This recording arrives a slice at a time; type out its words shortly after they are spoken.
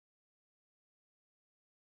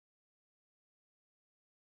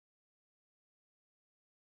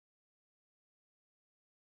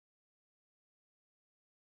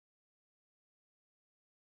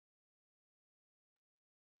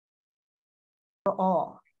for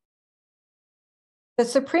all. The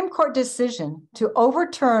Supreme Court decision to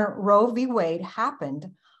overturn Roe v. Wade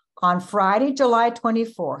happened on Friday, July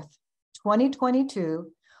 24th,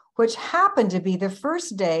 2022, which happened to be the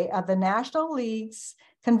first day of the National League's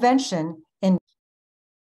convention in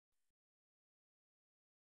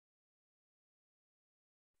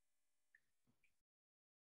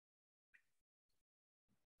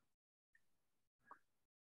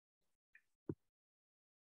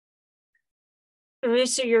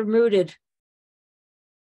Teresa, you're muted.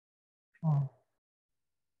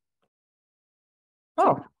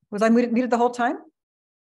 Oh, was I muted the whole time?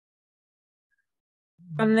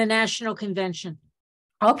 From the National Convention.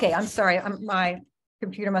 Okay, I'm sorry. My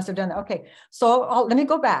computer must have done that. Okay, so let me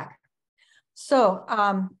go back. So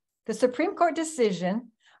the Supreme Court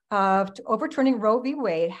decision of overturning Roe v.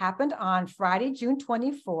 Wade happened on Friday, June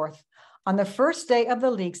 24th, on the first day of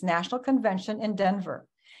the League's National Convention in Denver.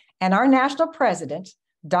 And our national president,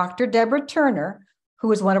 Dr. Deborah Turner,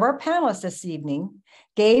 who is one of our panelists this evening,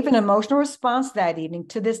 gave an emotional response that evening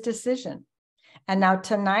to this decision. And now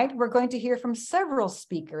tonight, we're going to hear from several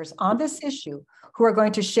speakers on this issue who are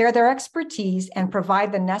going to share their expertise and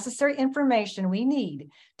provide the necessary information we need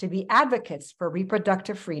to be advocates for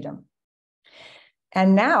reproductive freedom.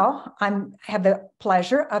 And now I have the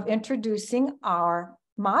pleasure of introducing our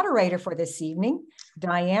moderator for this evening,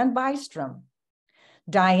 Dianne Bystrom.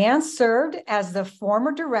 Dianne served as the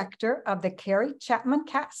former director of the Carrie Chapman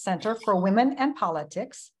Catt Center for Women and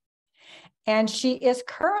Politics, and she is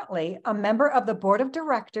currently a member of the board of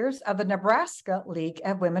directors of the Nebraska League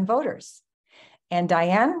of Women Voters. And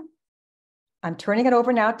Dianne, I'm turning it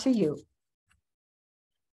over now to you.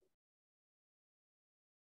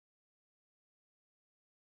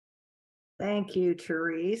 Thank you,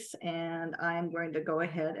 Therese. And I'm going to go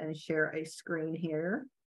ahead and share a screen here.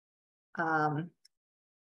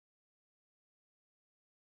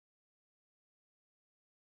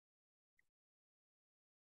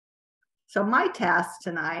 So my task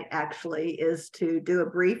tonight actually is to do a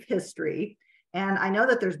brief history. And I know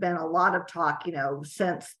that there's been a lot of talk,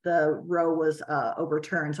 since the Roe was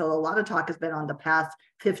overturned. So a lot of talk has been on the past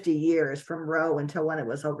 50 years from Roe until when it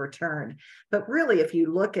was overturned. But really, if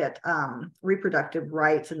you look at reproductive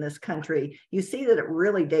rights in this country, you see that it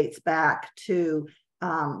really dates back to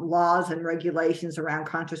laws and regulations around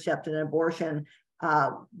contraception and abortion,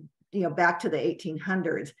 back to the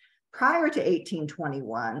 1800s. Prior to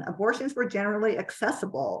 1821, abortions were generally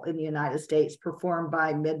accessible in the United States, performed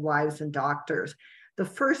by midwives and doctors. The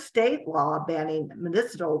first state law banning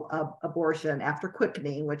medicinal abortion after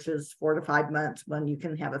quickening, which is 4 to 5 months when you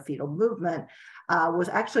can have a fetal movement, was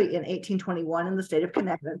actually in 1821 in the state of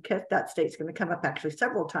Connecticut. That state's going to come up actually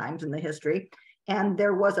several times in the history. And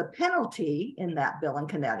there was a penalty in that bill in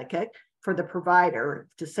Connecticut for the provider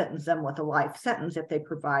to sentence them with a life sentence if they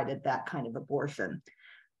provided that kind of abortion.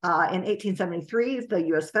 In 1873, the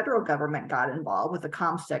U.S. federal government got involved with the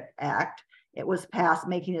Comstock Act. It was passed,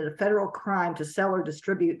 making it a federal crime to sell or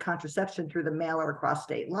distribute contraception through the mail or across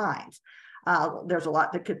state lines. There's a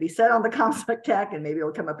lot that could be said on the Comstock Act, and maybe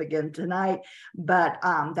it'll come up again tonight, but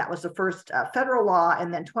that was the first federal law,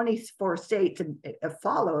 and then 24 states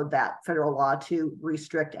followed that federal law to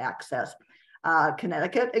restrict access.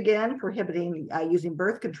 Connecticut, again, prohibiting using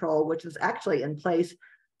birth control, which was actually in place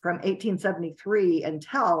from 1873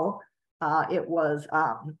 until it was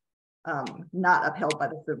not upheld by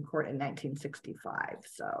the Supreme Court in 1965.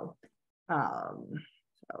 So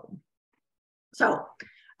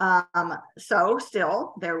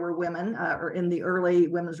still there were women in the early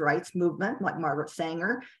women's rights movement, like Margaret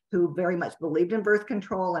Sanger, who very much believed in birth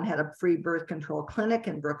control and had a free birth control clinic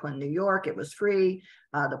in Brooklyn, New York. It was free.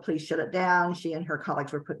 The police shut it down. She and her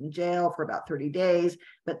colleagues were put in jail for about 30 days,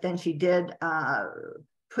 but then she did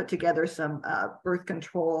put together some birth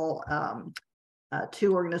control,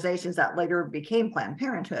 2 organizations that later became Planned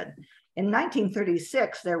Parenthood. In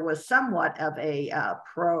 1936, there was somewhat of a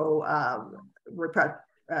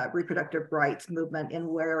reproductive rights movement in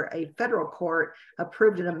where a federal court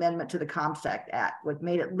approved an amendment to the Comstock Act, which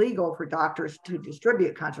made it legal for doctors to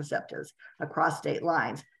distribute contraceptives across state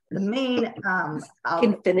lines. The main I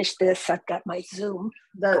can finish this. I've got my Zoom.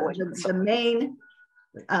 The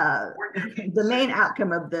main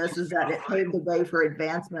outcome of this is that it paved the way for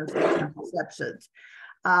advancements in contraceptions.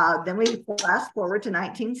 Then we fast forward to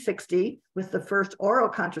 1960 with the first oral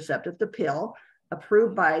contraceptive, the pill,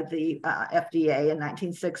 approved by the FDA in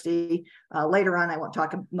 1960. Later on, I won't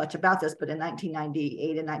talk much about this, but in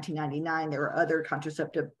 1998 and 1999, there were other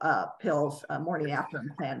contraceptive pills, morning after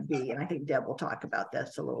and Plan B, and I think Deb will talk about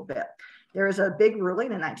this a little bit. There is a big ruling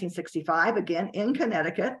in 1965, again in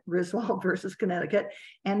Connecticut, Griswold versus Connecticut,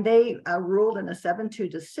 and they ruled in a 7-2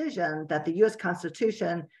 decision that the U.S.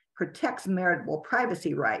 Constitution protects marital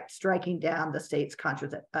privacy rights, striking down the state's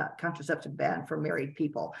contraceptive ban for married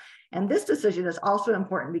people. And this decision is also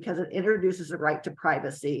important because it introduces a right to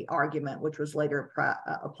privacy argument, which was later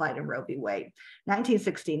applied in Roe v. Wade.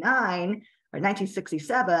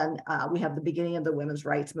 1967, we have the beginning of the women's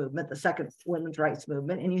rights movement, the second women's rights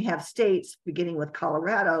movement, and you have states beginning with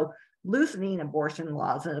Colorado loosening abortion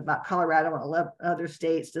laws, and about Colorado and 11 other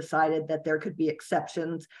states decided that there could be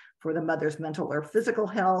exceptions for the mother's mental or physical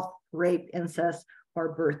health, rape, incest,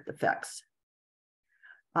 or birth defects.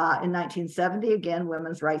 In 1970, again,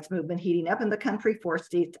 women's rights movement heating up in the country. 4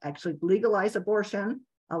 states actually legalize abortion: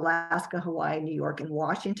 Alaska, Hawaii, New York, and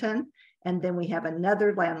Washington. And then we have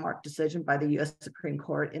another landmark decision by the U.S. Supreme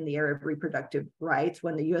Court in the area of reproductive rights,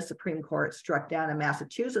 when the U.S. Supreme Court struck down a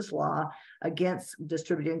Massachusetts law against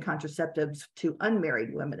distributing contraceptives to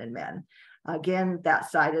unmarried women and men. Again,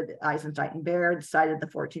 that cited Eisenstein and Baird, cited the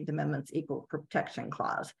 14th Amendment's Equal Protection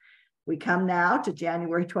Clause. We come now to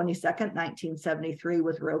January 22nd, 1973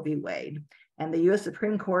 with Roe v. Wade. And the U.S.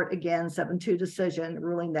 Supreme Court, again, 7-2 decision,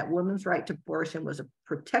 ruling that women's right to abortion was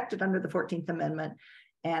protected under the 14th Amendment.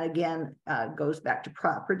 And again, goes back to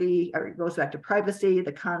property, or goes back to privacy.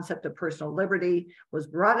 The concept of personal liberty was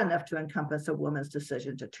broad enough to encompass a woman's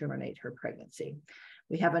decision to terminate her pregnancy.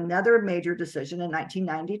 We have another major decision in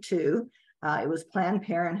 1992. It was Planned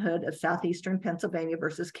Parenthood of Southeastern Pennsylvania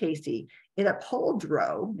versus Casey. It upholds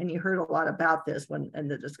Roe, and you heard a lot about this when in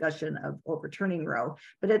the discussion of overturning Roe,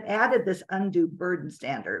 but it added this undue burden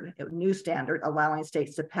standard, a new standard allowing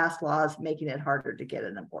states to pass laws making it harder to get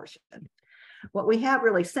an abortion. What we have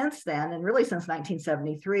really since then, and really since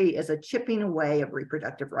 1973, is a chipping away of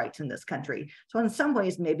reproductive rights in this country. So in some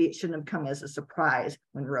ways, maybe it shouldn't have come as a surprise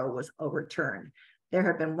when Roe was overturned. There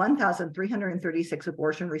have been 1,336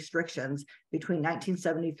 abortion restrictions between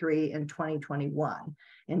 1973 and 2021.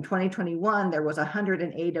 In 2021, there was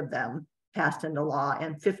 108 of them passed into law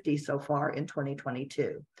and 50 so far in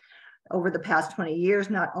 2022. Over the past 20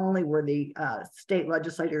 years, not only were the state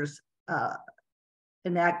legislators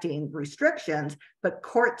enacting restrictions, but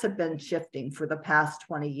courts have been shifting for the past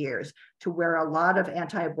 20 years to where a lot of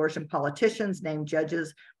anti-abortion politicians name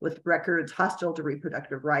judges with records hostile to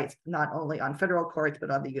reproductive rights, not only on federal courts, but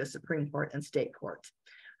on the U.S. Supreme Court and state courts.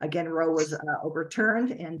 Again, Roe was overturned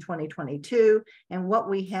in 2022. And what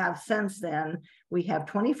we have since then, we have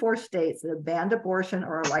 24 states that have banned abortion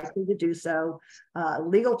or are likely to do so.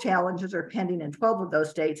 Legal challenges are pending in 12 of those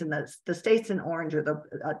states. And the states in orange are the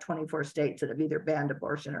 24 states that have either banned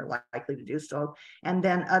abortion or likely to do so. And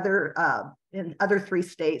then in other 3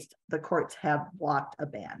 states, the courts have blocked a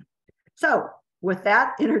ban. So with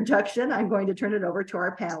that introduction, I'm going to turn it over to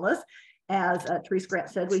our panelists. As Therese Grant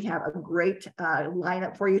said, we have a great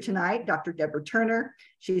lineup for you tonight. Dr. Deborah Turner,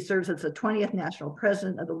 she serves as the 20th National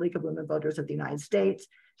President of the League of Women Voters of the United States.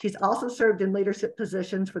 She's also served in leadership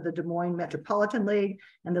positions for the Des Moines Metropolitan League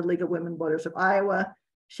and the League of Women Voters of Iowa.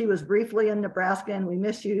 She was briefly in Nebraska, and we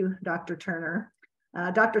miss you, Dr. Turner.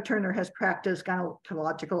 Dr. Turner has practiced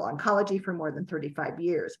gynecological oncology for more than 35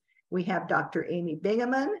 years. We have Dr. Amy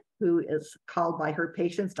Bingaman, who is called by her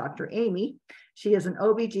patients Dr. Amy. She is an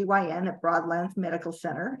OBGYN at Broadlands Medical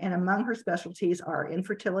Center, and among her specialties are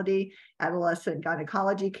infertility, adolescent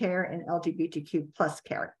gynecology care, and LGBTQ plus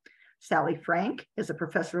care. Sally Frank is a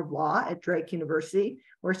professor of law at Drake University,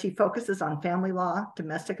 where she focuses on family law,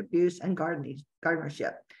 domestic abuse, and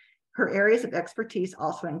guardianship. Her areas of expertise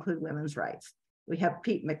also include women's rights. We have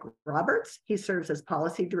Pete McRoberts. He serves as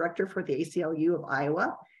policy director for the ACLU of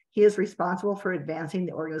Iowa. He is responsible for advancing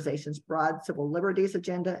the organization's broad civil liberties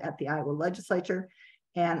agenda at the Iowa legislature.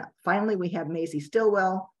 And finally, we have Maisie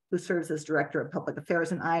Stillwell, who serves as Director of Public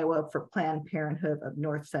Affairs in Iowa for Planned Parenthood of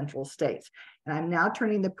North Central States. And I'm now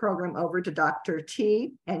turning the program over to Dr.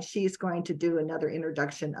 T, and she's going to do another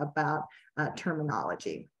introduction about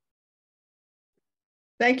terminology.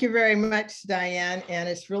 Thank you very much, Diane. And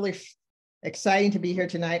it's really exciting to be here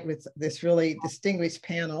tonight with this really distinguished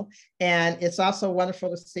panel. And it's also wonderful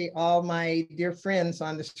to see all my dear friends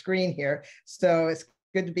on the screen here. So it's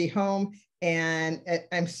good to be home. And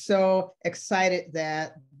I'm so excited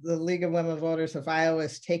that the League of Women Voters of Iowa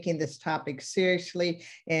is taking this topic seriously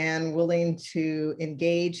and willing to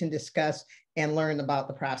engage and discuss and learn about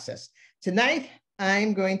the process. Tonight,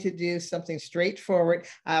 I'm going to do something straightforward.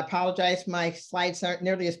 I apologize, my slides aren't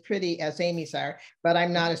nearly as pretty as Amy's are, but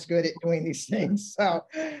I'm not as good at doing these things. So,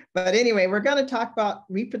 but anyway, we're going to talk about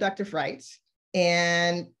reproductive rights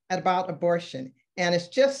and about abortion. And it's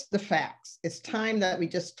just the facts. It's time that we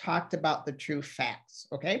just talked about the true facts,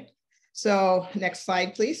 okay? So next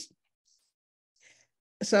slide, please.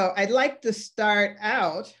 So I'd like to start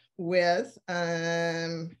out with,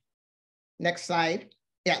 next slide.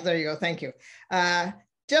 Yeah, there you go, thank you.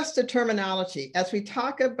 Just the terminology. As we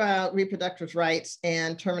talk about reproductive rights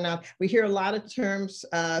and terminology, we hear a lot of terms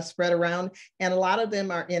spread around, and a lot of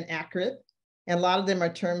them are inaccurate, and a lot of them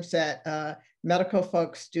are terms that medical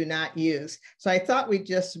folks do not use. So I thought we'd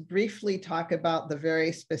just briefly talk about the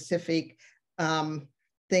very specific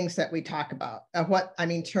things that we talk about,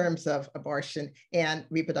 terms of abortion and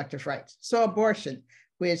reproductive rights. So abortion,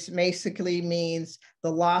 which basically means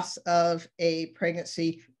the loss of a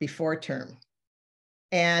pregnancy before term.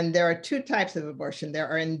 And there are two types of abortion. There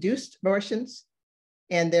are induced abortions,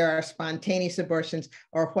 and there are spontaneous abortions,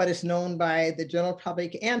 or what is known by the general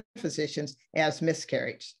public and physicians as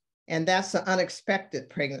miscarriage. And that's the unexpected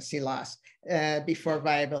pregnancy loss before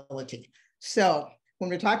viability. So when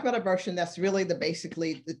we're talking about abortion, that's really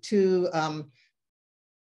basically the two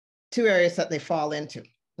areas that they fall into,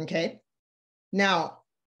 okay? Now,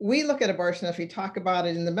 we look at abortion, if we talk about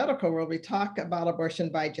it in the medical world, we talk about abortion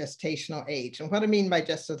by gestational age. And what do I mean by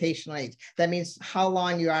gestational age? That means how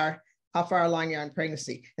far along you are in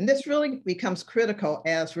pregnancy. And this really becomes critical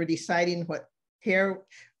as we're deciding what care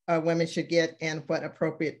women should get and what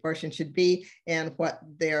appropriate abortion should be and what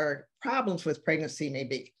their problems with pregnancy may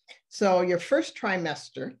be. So your first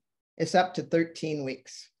trimester is up to 13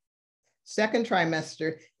 weeks. Second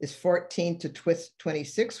trimester is 14 to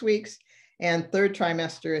 26 weeks. And third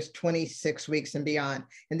trimester is 26 weeks and beyond.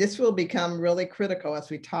 And this will become really critical as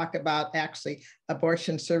we talk about actually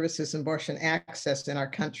abortion services and abortion access in our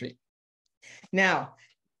country. Now,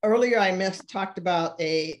 earlier I talked about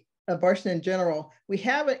abortion in general. We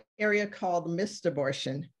have an area called missed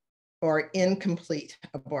abortion or incomplete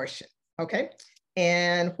abortion, okay?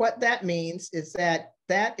 And what that means is that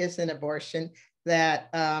is an abortion that,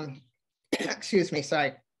 excuse me,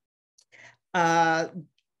 sorry,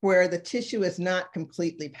 where the tissue is not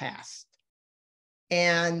completely passed.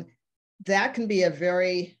 And that can be a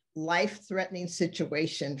very life-threatening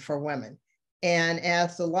situation for women. And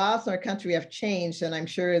as the laws in our country have changed, and I'm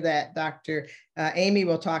sure that Dr. Amy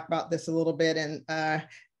will talk about this a little bit, and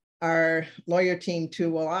our lawyer team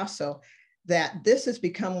too will also, that this has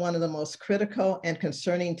become one of the most critical and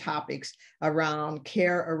concerning topics around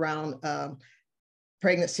care around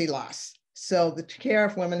pregnancy loss. So the care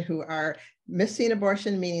of women who are missing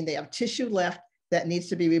abortion, meaning they have tissue left that needs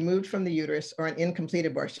to be removed from the uterus, or an incomplete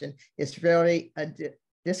abortion, is very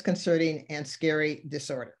disconcerting and scary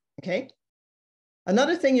disorder, okay?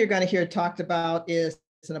 Another thing you're going to hear talked about is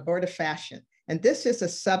an abortifacient. And this is a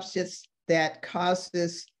substance that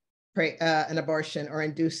causes an abortion or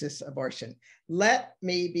induces abortion. Let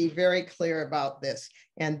me be very clear about this.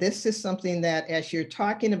 And this is something that as you're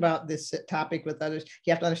talking about this topic with others,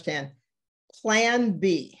 you have to understand, Plan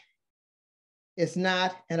B is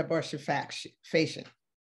not an abortifacient.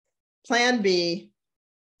 Plan B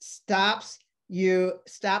stops you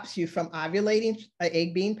from ovulating, an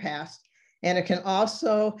egg being passed, and it can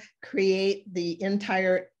also create the inside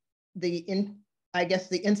of the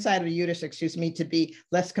uterus, to be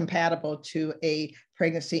less compatible to a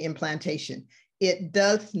pregnancy implantation. It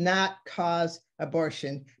does not cause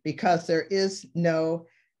abortion because there is no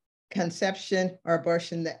conception or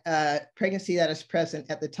abortion, pregnancy that is present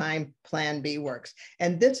at the time Plan B works.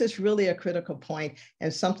 And this is really a critical point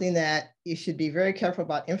and something that you should be very careful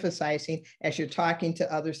about emphasizing as you're talking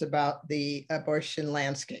to others about the abortion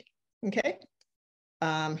landscape. Okay,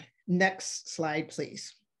 next slide,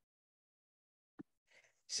 please.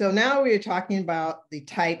 So now we're talking about the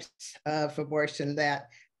types of abortion that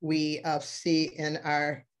we see in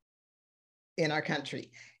our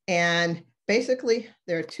country. And basically,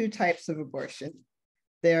 there are two types of abortion.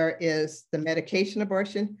 There is the medication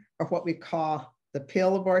abortion, or what we call the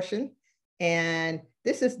pill abortion. And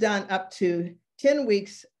this is done up to 10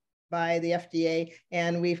 weeks by the FDA.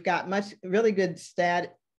 And we've got really good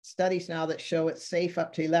studies now that show it's safe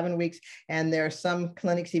up to 11 weeks. And there are some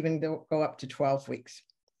clinics even go up to 12 weeks.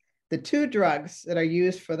 The two drugs that are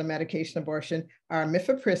used for the medication abortion are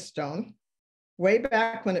mifepristone. Way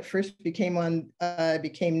back when it first became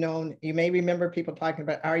known, you may remember people talking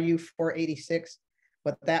about RU486,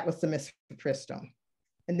 but that was the mifepristone.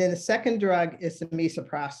 And then the second drug is the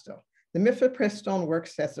misoprostol. The mifepristone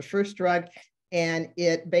works as the first drug, and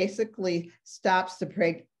it basically stops the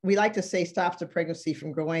pregnancy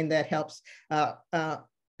from growing. That helps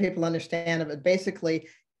people understand it. Basically,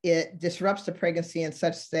 it disrupts the pregnancy in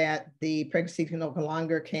such that the pregnancy no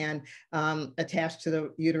longer can attach to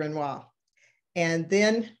the uterine wall. And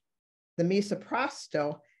then the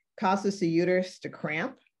misoprostol causes the uterus to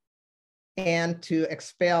cramp, and to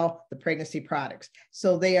expel the pregnancy products.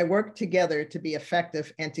 So they work together to be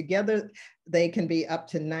effective, and together they can be up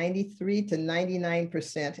to 93 to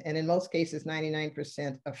 99%, and in most cases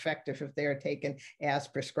 99% effective if they are taken as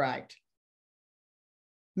prescribed.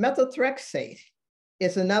 Methotrexate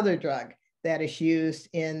is another drug that is used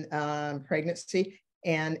in pregnancy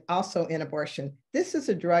and also in abortion. This is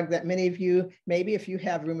a drug that many of you, maybe if you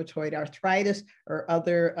have rheumatoid arthritis or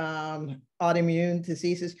other autoimmune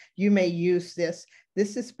diseases, you may use this.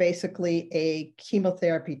 This is basically a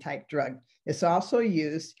chemotherapy type drug. It's also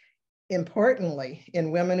used, importantly, in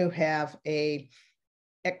women who have a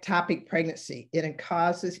ectopic pregnancy. It can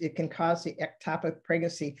cause the ectopic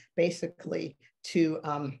pregnancy basically to,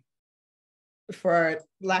 for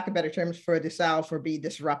lack of better terms, for dissolve or be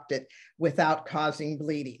disrupted without causing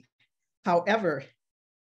bleeding. However,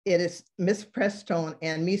 it is misoprostol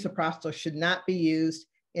and misoprostol should not be used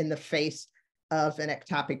in the face of an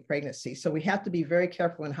ectopic pregnancy. So we have to be very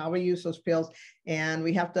careful in how we use those pills, and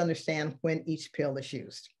we have to understand when each pill is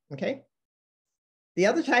used, okay? The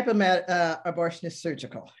other type of abortion is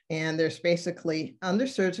surgical, and there's basically, under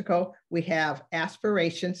surgical, we have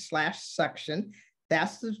aspiration/suction.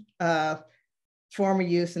 That's the form we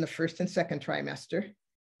use in the first and second trimester.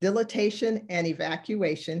 Dilatation and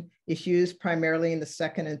evacuation is used primarily in the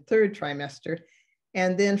second and third trimester.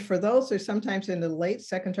 And then for those who are sometimes in the late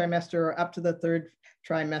second trimester or up to the third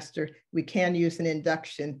trimester, we can use an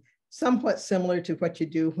induction, somewhat similar to what you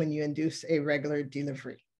do when you induce a regular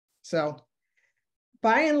delivery. So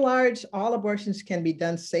by and large, all abortions can be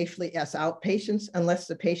done safely as outpatients unless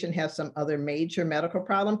the patient has some other major medical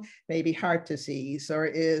problem, maybe heart disease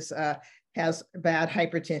or has bad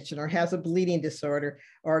hypertension or has a bleeding disorder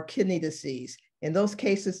or kidney disease. In those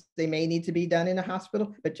cases, they may need to be done in a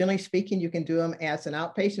hospital, but generally speaking, you can do them as an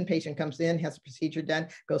outpatient. Patient comes in, has a procedure done,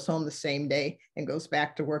 goes home the same day, and goes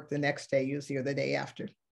back to work the next day, usually or the day after.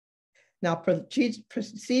 Now,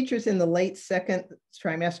 procedures in the late second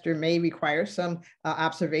trimester may require some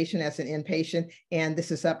observation as an inpatient, and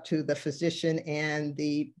this is up to the physician and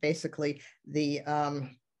basically the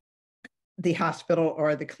hospital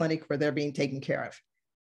or the clinic where they're being taken care of.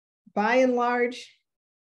 By and large,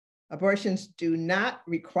 abortions do not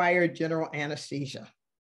require general anesthesia,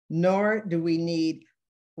 nor do we need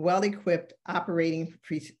well-equipped operating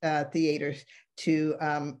theaters to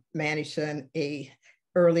manage an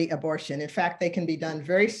early abortion. In fact, they can be done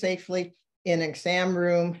very safely in an exam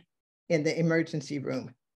room, in the emergency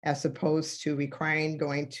room, as opposed to requiring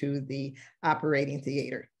going to the operating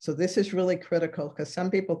theater. So this is really critical because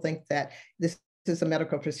some people think that this is a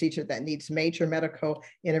medical procedure that needs major medical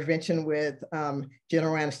intervention with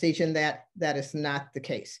general anesthesia, and that is not the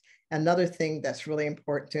case. Another thing that's really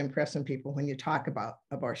important to impress on people when you talk about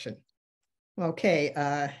abortion.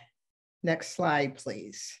 Okay, next slide,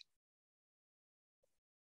 please.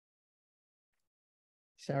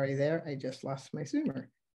 Sorry there, I just lost my zoomer.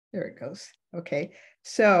 There it goes. Okay,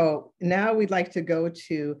 so now we'd like to go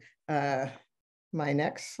to my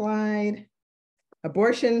next slide.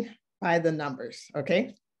 Abortion by the numbers,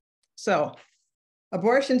 okay? So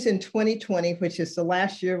abortions in 2020, which is the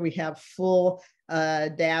last year we have full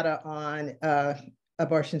data on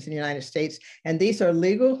abortions in the United States. And these are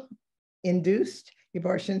legal induced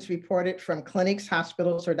abortions reported from clinics,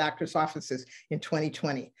 hospitals, or doctors' offices in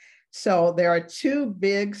 2020. So there are two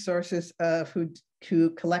big sources of who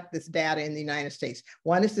collect this data in the United States.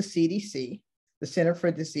 One is the CDC, the Center for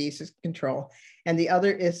Disease Control, and the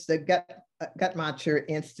other is the Guttmacher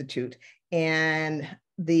Institute. And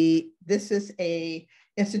this is an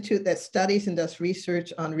institute that studies and does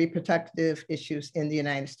research on reproductive issues in the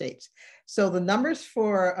United States. So the numbers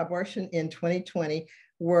for abortion in 2020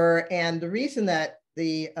 were, and the reason that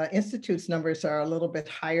the Institute's numbers are a little bit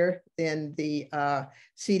higher than the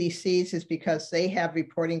CDC's is because they have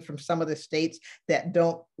reporting from some of the states that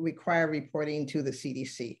don't require reporting to the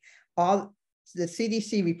CDC. The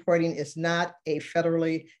CDC reporting is not a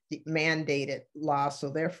federally mandated law, so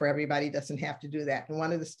therefore everybody doesn't have to do that. And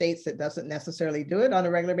one of the states that doesn't necessarily do it on a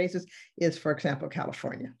regular basis is, for example,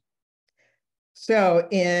 California. So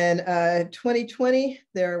in 2020,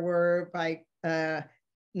 there were by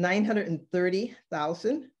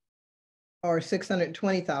 930,000 or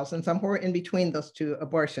 620,000, somewhere in between those two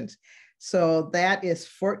abortions. So that is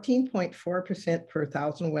 14.4% per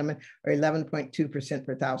thousand women or 11.2%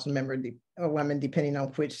 per thousand women, depending on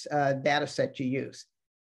which data set you use.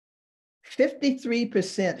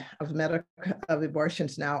 53% of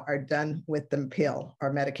abortions now are done with the pill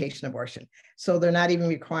or medication abortion. So they're not even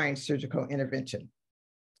requiring surgical intervention.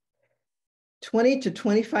 20 to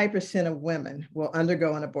 25% of women will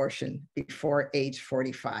undergo an abortion before age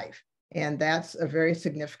 45. And that's a very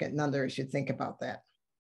significant number as you think about that.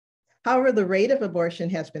 However, the rate of abortion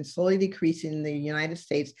has been slowly decreasing in the United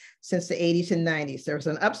States since the 80s and 90s. There was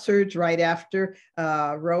an upsurge right after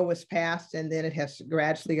Roe was passed, and then it has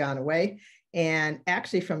gradually gone away. And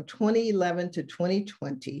actually from 2011 to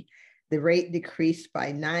 2020, the rate decreased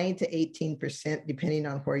by 9 to 18%, depending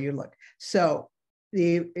on where you look. So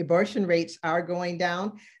the abortion rates are going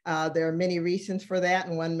down. There are many reasons for that,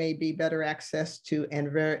 and one may be better access to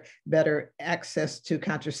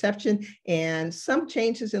contraception and some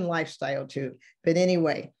changes in lifestyle too. But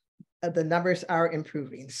anyway, the numbers are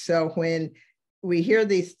improving. So when we hear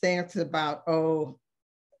these things about, oh,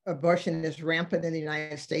 abortion is rampant in the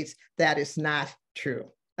United States, that is not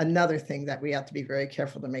true. Another thing that we have to be very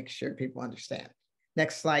careful to make sure people understand.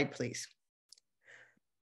 Next slide, please.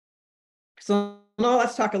 So now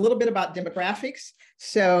let's talk a little bit about demographics.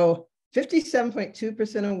 So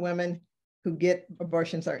 57.2% of women who get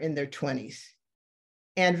abortions are in their 20s.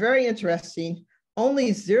 And very interesting, only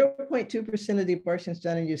 0.2% of the abortions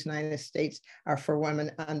done in the United States are for women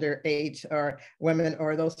under age, or women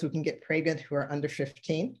or those who can get pregnant who are under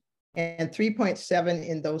 15, and 3.7%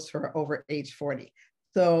 in those who are over age 40.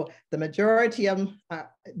 So the majority of them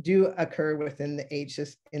do occur within the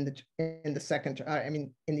ages in the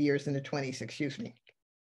years in the 20s, excuse me.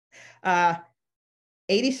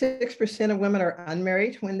 86% of women are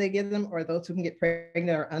unmarried when they get them, or those who can get pregnant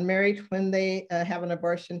are unmarried when they have an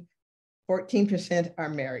abortion. 14% are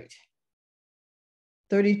married.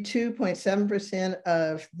 32.7%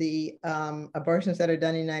 of the abortions that are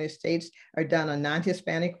done in the United States are done on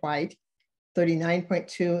non-Hispanic white,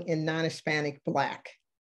 39.2% in non-Hispanic Black.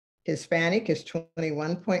 Hispanic is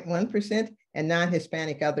 21.1%, and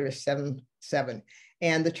non-Hispanic other is 7.7%.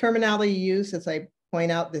 And the terminology used, as I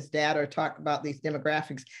point out this data or talk about these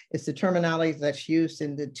demographics, is the terminology that's used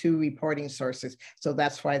in the two reporting sources. So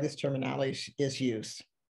that's why this terminology is used.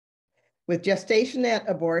 With gestation at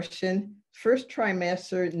abortion, first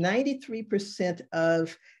trimester, 93%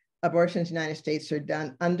 of abortions in the United States are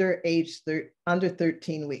done under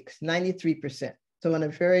 13 weeks, 93%. So in a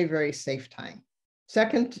very, very safe time.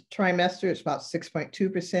 Second trimester is about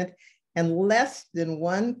 6.2%, and less than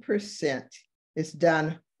 1% is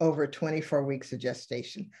done over 24 weeks of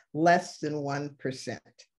gestation, less than 1%.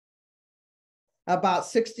 About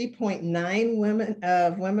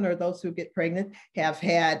 60.9% women or those who get pregnant have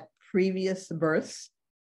had previous births.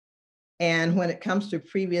 And when it comes to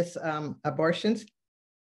previous abortions,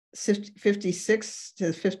 56 to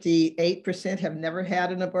 58% have never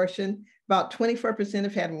had an abortion. About 24%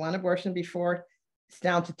 have had one abortion before. It's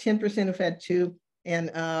down to 10% have had two, and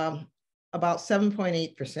about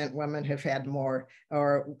 7.8% women have had more,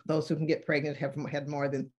 or those who can get pregnant have had more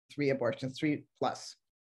than 3 abortions, 3+.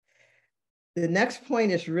 The next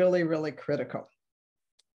point is really, really critical.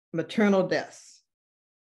 Maternal deaths.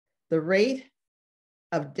 The rate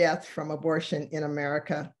of death from abortion in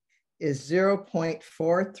America is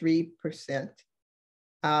 0.43%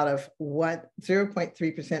 out of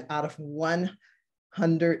 0.3% out of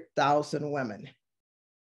 100,000 women.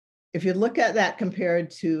 If you look at that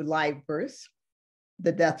compared to live births,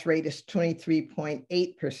 the death rate is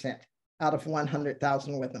 23.8% out of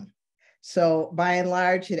 100,000 women. So by and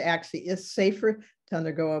large, it actually is safer to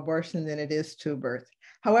undergo abortion than it is to birth.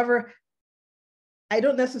 However, I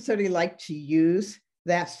don't necessarily like to use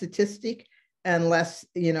that statistic unless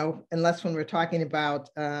when we're talking about,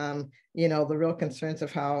 the real concerns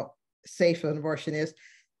of how safe an abortion is,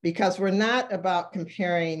 because we're not about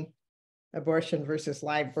comparing abortion versus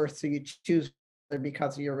live birth. So you choose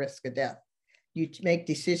because of your risk of death. You make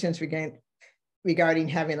decisions regarding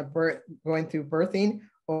having going through birthing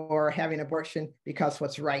or having abortion because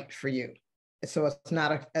what's right for you. So it's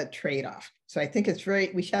not a trade-off. So I think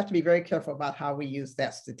we have to be very careful about how we use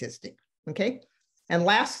that statistic, okay? And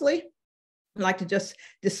lastly, I'd like to just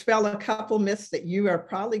dispel a couple myths that you are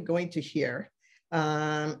probably going to hear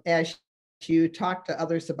as you talk to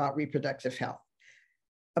others about reproductive health.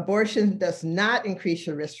 Abortion does not increase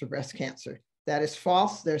your risk for breast cancer. That is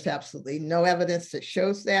false. There's absolutely no evidence that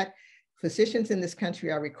shows that. Physicians in this country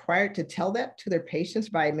are required to tell that to their patients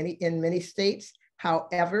in many states.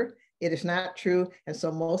 However, it is not true. And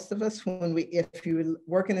so most of us, if you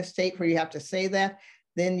work in a state where you have to say that,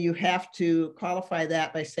 then you have to qualify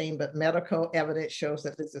that by saying, but medical evidence shows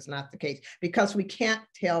that this is not the case, because we can't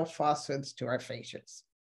tell falsehoods to our patients.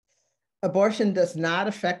 Abortion does not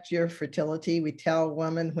affect your fertility. We tell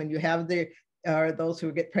women when you have those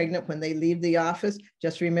who get pregnant, when they leave the office,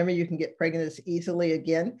 just remember you can get pregnant as easily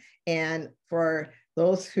again. And for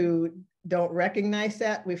those who don't recognize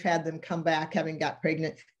that, we've had them come back having got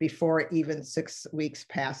pregnant before even 6 weeks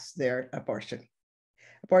past their abortion.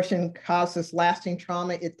 Abortion causes lasting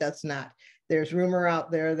trauma. It does not. There's rumor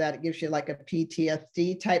out there that it gives you like a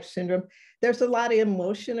PTSD type syndrome. There's a lot of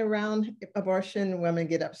emotion around abortion. Women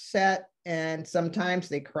get upset and sometimes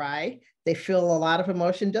they cry. They feel a lot of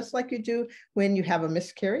emotion, just like you do when you have a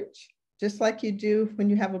miscarriage, just like you do when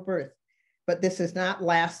you have a birth. But this is not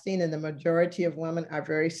lasting, and the majority of women are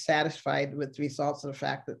very satisfied with the results of the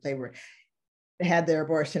fact that they had their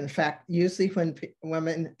abortion. In fact, usually when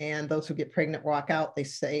women and those who get pregnant walk out, they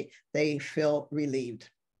say they feel relieved.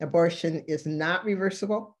 Abortion is not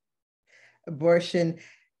reversible. Abortion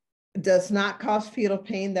does not cause fetal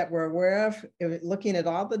pain that we're aware of. Looking at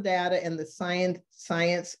all the data and the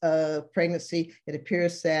science of pregnancy, it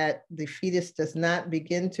appears that the fetus does not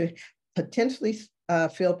begin to potentially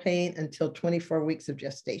feel pain until 24 weeks of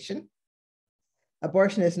gestation.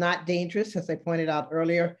 Abortion is not dangerous, as I pointed out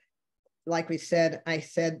earlier. Like I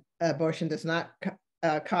said, abortion does not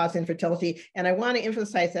cause infertility. And I want to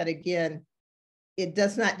emphasize that again, it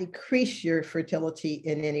does not decrease your fertility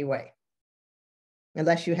in any way,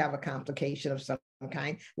 unless you have a complication of some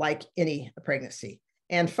kind, like any pregnancy.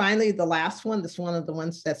 And finally, the last one, this is one of the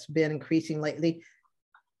ones that's been increasing lately.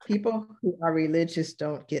 People who are religious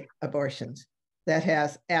don't get abortions. That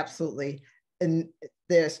has absolutely, and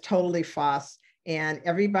there's totally false. And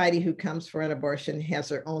everybody who comes for an abortion has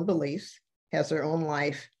their own beliefs, has their own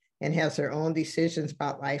life, and has their own decisions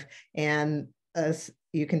about life. And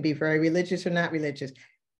you can be very religious or not religious.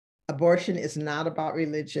 Abortion is not about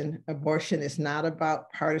religion. Abortion is not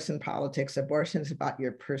about partisan politics. Abortion is about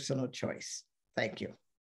your personal choice. Thank you.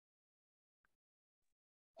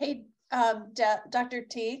 Hey, Dr.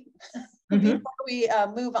 T, before we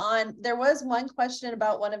move on, there was one question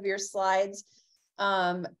about one of your slides.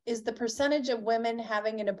 Is the percentage of women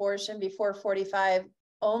having an abortion before 45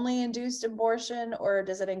 only induced abortion, or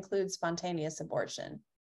does it include spontaneous abortion?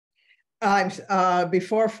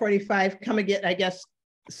 Before 45, come again, I guess.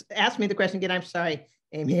 Ask me the question again. I'm sorry,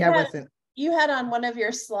 Amy, I wasn't. You had on one of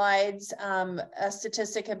your slides a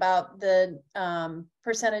statistic about the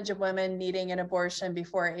percentage of women needing an abortion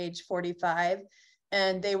before age 45.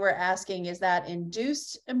 And they were asking, is that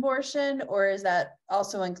induced abortion, or is that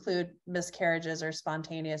also include miscarriages or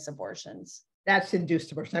spontaneous abortions? That's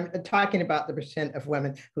induced abortion. I'm talking about the percent of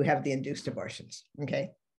women who have the induced abortions.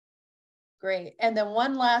 Okay. Great. And then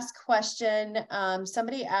one last question.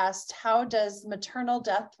 Somebody asked, how does maternal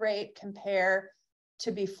death rate compare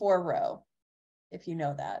to before Roe, if you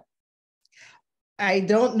know that? I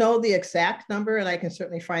don't know the exact number, and I can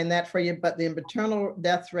certainly find that for you, but the maternal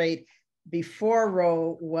death rate before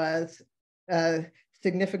Roe was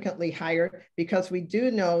significantly higher, because we do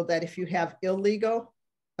know that if you have illegal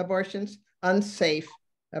abortions, unsafe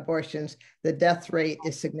abortions, the death rate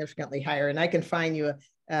is significantly higher. And I can find you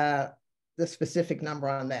the specific number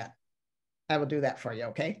on that. I will do that for you,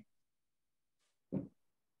 okay?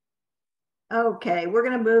 Okay, we're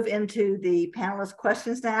going to move into the panelist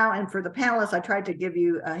questions now. And for the panelists, I tried to give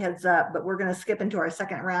you a heads up, but we're going to skip into our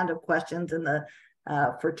second round of questions in the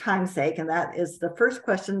for time's sake. And that is the first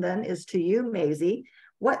question then is to you, Maisie.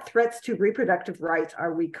 What threats to reproductive rights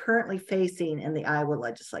are we currently facing in the Iowa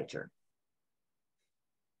legislature?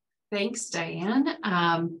 Thanks, Diane.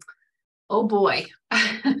 Oh boy.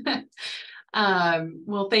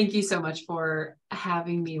 Well, thank you so much for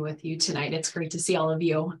having me with you tonight. It's great to see all of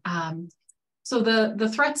you. So the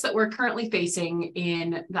threats that we're currently facing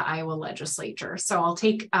in the Iowa legislature. So I'll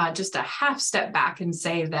take just a half step back and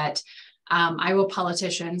say that Iowa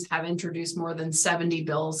politicians have introduced more than 70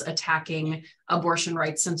 bills attacking abortion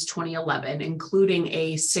rights since 2011, including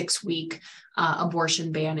a 6-week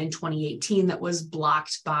abortion ban in 2018 that was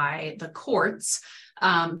blocked by the courts.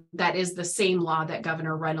 That is the same law that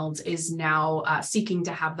Governor Reynolds is now seeking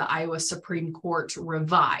to have the Iowa Supreme Court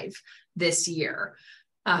revive this year.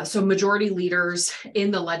 So majority leaders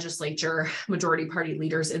in the legislature, majority party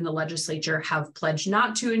leaders in the legislature have pledged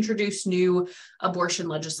not to introduce new abortion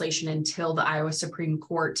legislation until the Iowa Supreme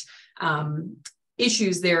Court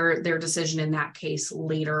issues their decision in that case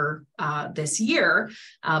later this year.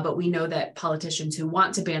 But we know that politicians who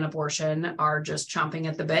want to ban abortion are just chomping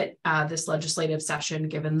at the bit this legislative session,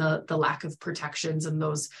 given the lack of protections and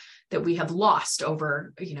those that we have lost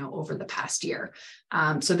over the past year.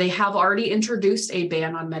 So they have already introduced a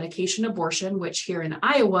ban on medication abortion, which here in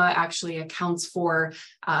Iowa actually accounts for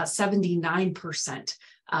 79%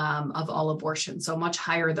 of all abortions, so much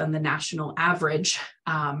higher than the national average.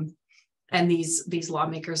 And these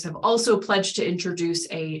lawmakers have also pledged to introduce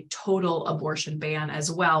a total abortion ban as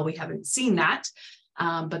well. We haven't seen that,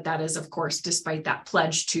 but that is, of course, despite that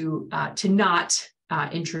pledge to not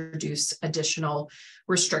introduce additional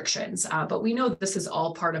restrictions. But we know this is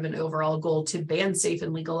all part of an overall goal to ban safe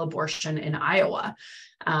and legal abortion in Iowa.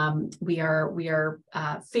 We are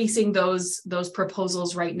facing those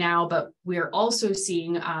proposals right now, but we are also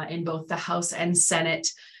seeing in both the House and Senate,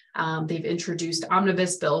 they've introduced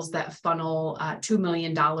omnibus bills that funnel $2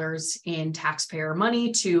 million in taxpayer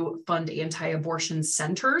money to fund anti-abortion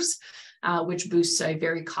centers, which boosts a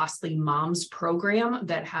very costly moms program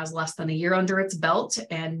that has less than a year under its belt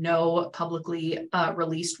and no publicly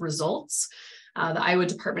released results. The Iowa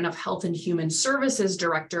Department of Health and Human Services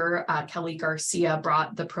Director, Kelly Garcia,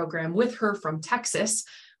 brought the program with her from Texas,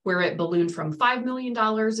 where it ballooned from $5 million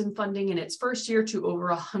in funding in its first year to over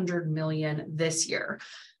 $100 million this year.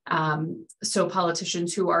 So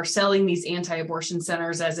politicians who are selling these anti-abortion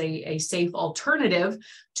centers as a safe alternative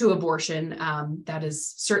to abortion, that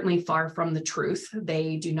is certainly far from the truth.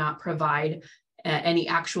 They do not provide any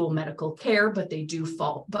actual medical care, but they do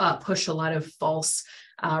push a lot of false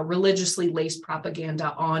religiously laced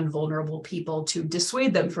propaganda on vulnerable people to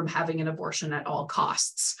dissuade them from having an abortion at all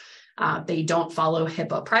costs. They don't follow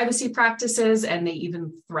HIPAA privacy practices, and they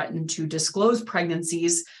even threaten to disclose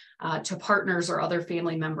pregnancies to partners or other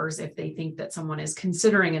family members if they think that someone is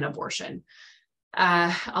considering an abortion.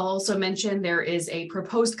 I'll also mention there is a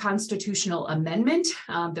proposed constitutional amendment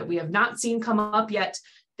that we have not seen come up yet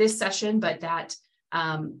this session, but that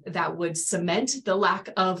would cement the lack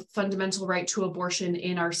of fundamental right to abortion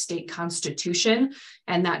in our state constitution.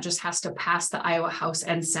 And that just has to pass the Iowa House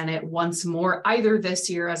and Senate once more, either this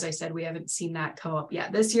year. As I said, we haven't seen that come up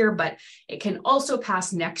yet this year, but it can also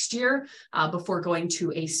pass next year before going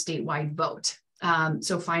to a statewide vote.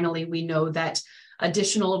 So finally, we know that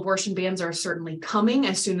additional abortion bans are certainly coming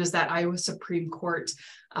as soon as that Iowa Supreme Court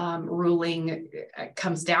ruling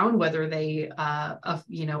comes down, whether they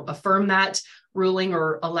affirm that ruling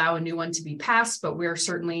or allow a new one to be passed. But we're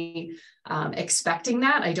certainly expecting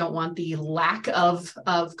that. I don't want the lack of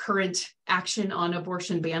current action on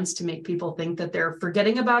abortion bans to make people think that they're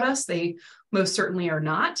forgetting about us. They most certainly are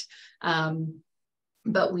not.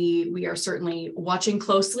 But we are certainly watching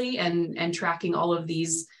closely and tracking all of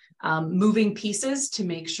these moving pieces to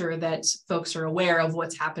make sure that folks are aware of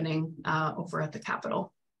what's happening over at the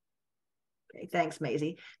Capitol. Okay, thanks,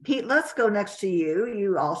 Maisie. Pete, let's go next to you.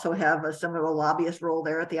 You also have a somewhat of a lobbyist role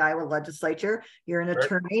there at the Iowa legislature. You're an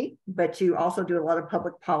attorney, but you also do a lot of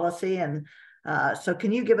public policy. And so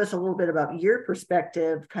can you give us a little bit about your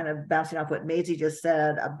perspective, kind of bouncing off what Maisie just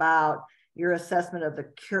said about your assessment of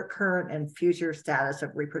the current and future status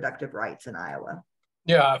of reproductive rights in Iowa?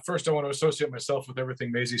 Yeah, first I want to associate myself with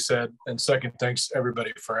everything Maisie said. And second, thanks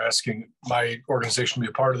everybody for asking my organization to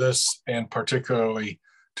be a part of this, and particularly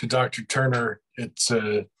to Dr. Turner. It's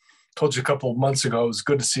told you a couple of months ago, it was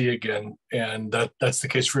good to see you again. And that's the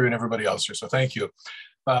case for you and everybody else here. So thank you.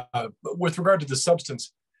 With regard to the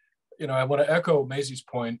substance, I want to echo Maisie's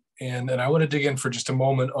point, and I want to dig in for just a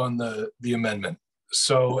moment on the amendment.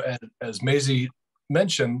 So as Maisie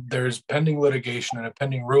mentioned, there's pending litigation and a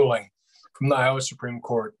pending ruling from the Iowa Supreme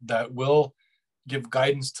Court that will give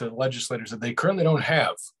guidance to legislators that they currently don't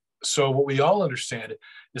have. So what we all understand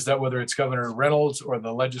is that whether it's Governor Reynolds or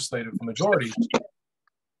the legislative majority,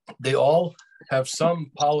 they all have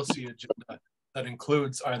some policy agenda that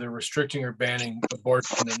includes either restricting or banning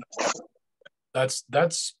abortion. And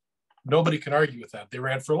that's nobody can argue with that. They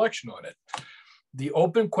ran for election on it. The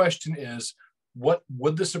open question is, what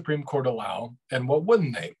would the Supreme Court allow and what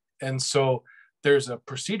wouldn't they? And so there's a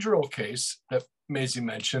procedural case that Maisie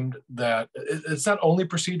mentioned that it's not only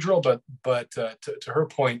procedural, but to her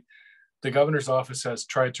point, the governor's office has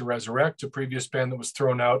tried to resurrect a previous ban that was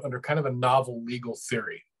thrown out under kind of a novel legal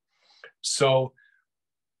theory. So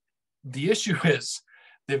the issue is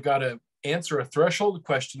they've got to answer a threshold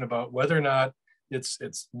question about whether or not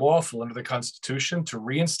it's lawful under the Constitution to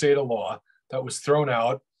reinstate a law that was thrown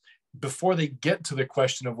out before they get to the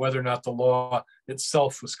question of whether or not the law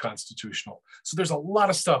itself was constitutional. So there's a lot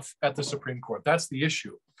of stuff at the Supreme Court. That's the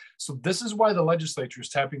issue. So this is why the legislature is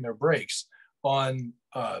tapping their brakes on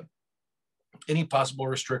any possible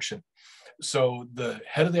restriction. So the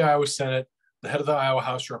head of the Iowa Senate, the head of the Iowa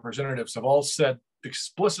House of Representatives have all said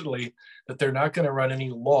explicitly that they're not going to run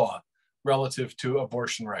any law relative to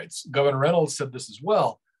abortion rights. Governor Reynolds said this as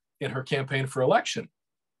well in her campaign for election.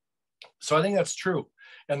 So I think that's true.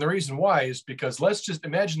 And the reason why is because let's just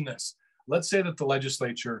imagine this. Let's say that the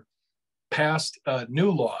legislature passed a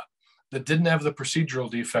new law that didn't have the procedural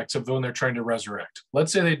defects of the one they're trying to resurrect.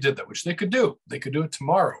 Let's say they did that, which they could do. They could do it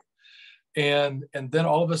tomorrow. And then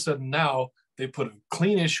all of a sudden now they put a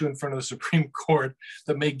clean issue in front of the Supreme Court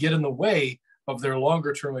that may get in the way of their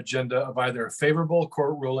longer term agenda of either a favorable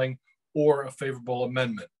court ruling or a favorable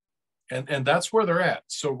amendment. And that's where they're at.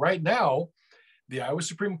 So right now, the Iowa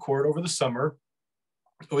Supreme Court over the summer,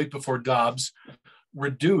 a week before Dobbs,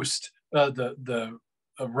 reduced the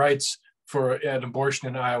rights for an abortion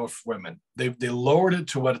in Iowa for women. They lowered it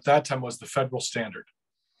to what at that time was the federal standard.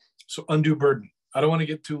 So undue burden. I don't want to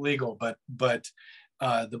get too legal, but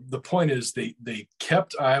the point is they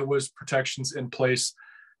kept Iowa's protections in place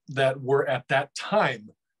that were at that time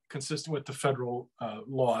consistent with the federal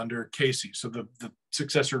law under Casey, so the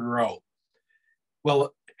successor to Roe.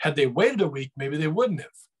 Well, had they waited a week, maybe they wouldn't have.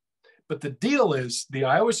 But the deal is the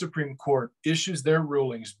Iowa Supreme Court issues their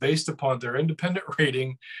rulings based upon their independent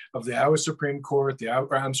rating of the Iowa Supreme Court, the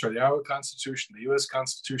Iowa Constitution, the US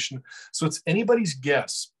Constitution. So it's anybody's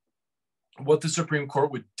guess what the Supreme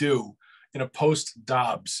Court would do in a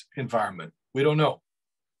post-Dobbs environment. We don't know.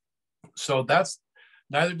 So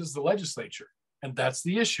neither does the legislature, and that's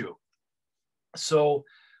the issue. So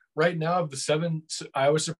right now, of the 7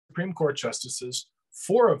 Iowa Supreme Court justices,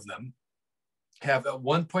 4 of them have at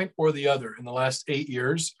one point or the other in the last 8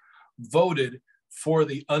 years voted for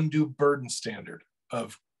the undue burden standard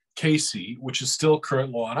of Casey, which is still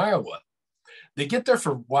current law in Iowa. They get there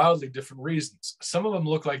for wildly different reasons. Some of them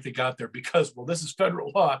look like they got there because, well, this is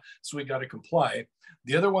federal law, so we got to comply.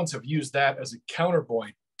 The other ones have used that as a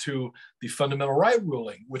counterpoint to the fundamental right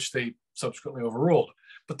ruling, which they subsequently overruled.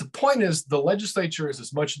 But the point is the legislature is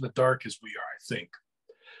as much in the dark as we are, I think,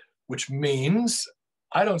 which means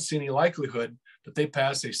I don't see any likelihood that they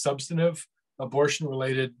pass a substantive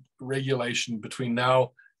abortion-related regulation between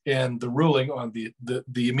now and the ruling on the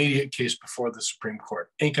immediate case before the Supreme Court.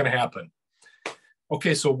 Ain't gonna happen.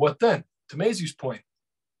 Okay, so what then? To Maisie's point,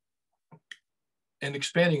 and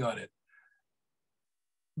expanding on it,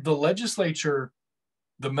 the legislature,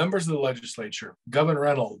 the members of the legislature, Governor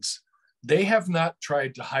Reynolds, they have not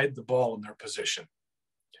tried to hide the ball in their position.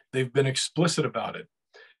 They've been explicit about it.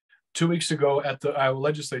 2 weeks ago at the Iowa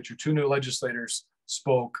legislature, 2 new legislators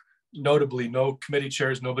spoke, notably no committee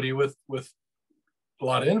chairs, nobody with a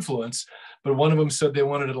lot of influence, but one of them said they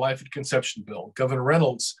wanted a life at conception bill. Governor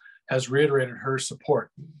Reynolds has reiterated her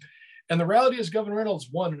support. And the reality is Governor Reynolds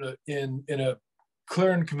won in a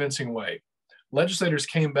clear and convincing way. Legislators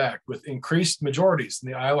came back with increased majorities in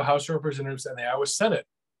the Iowa House of Representatives and the Iowa Senate.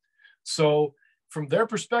 So from their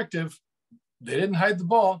perspective, they didn't hide the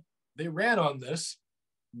ball. They ran on this.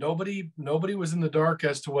 Nobody was in the dark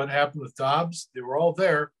as to what happened with Dobbs. They were all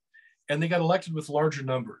there, and they got elected with larger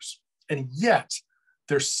numbers. And yet,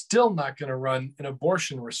 they're still not going to run an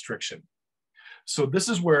abortion restriction. So this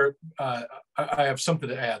is where I have something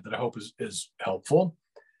to add that I hope is helpful.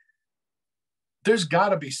 There's got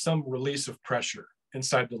to be some release of pressure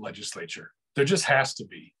inside the legislature. There just has to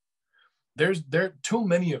be. There too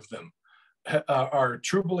many of them are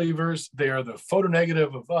true believers. They are the photo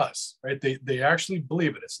negative of us, right? They actually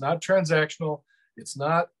believe it. It's not transactional. It's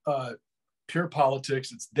not pure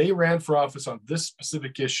politics. It's they ran for office on this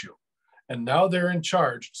specific issue, and now they're in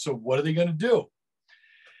charge. So what are they going to do?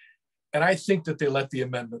 And I think that they let the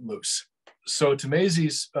amendment loose. So to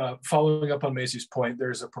Maisie's, following up on Maisie's point,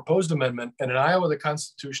 there's a proposed amendment, and in Iowa, the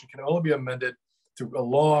Constitution can only be amended through a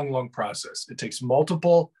long, long process. It takes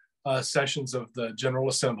multiple sessions of the General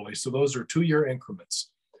Assembly. So those are 2-year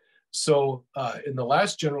increments. So in the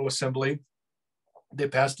last General Assembly, they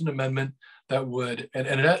passed an amendment that would, and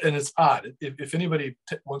it's odd. If anybody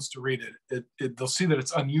wants to read it, they'll see that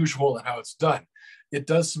it's unusual in how it's done. It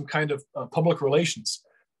does some kind of public relations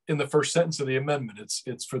in the first sentence of the amendment.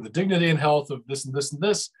 It's for the dignity and health of this and this and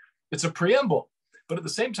this. It's a preamble, but at the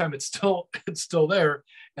same time, it's still there.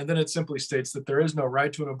 And then it simply states that there is no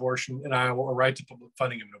right to an abortion in Iowa or right to public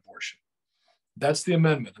funding of an abortion. That's the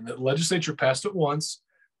amendment. And the legislature passed it once.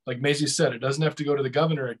 Like Maisie said, it doesn't have to go to the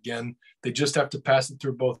governor again. They just have to pass it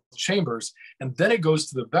through both chambers. And then it goes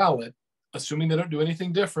to the ballot, assuming they don't do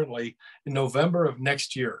anything differently, in November of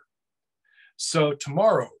next year. So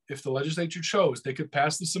tomorrow, if the legislature chose, they could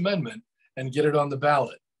pass this amendment and get it on the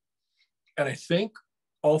ballot. And I think,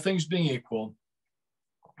 all things being equal,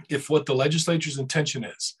 if what the legislature's intention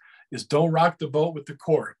is don't rock the boat with the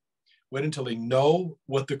court, wait until they know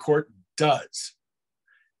what the court does.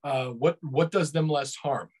 What does them less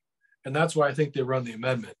harm? And that's why I think they run the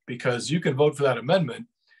amendment, because you can vote for that amendment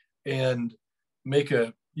and you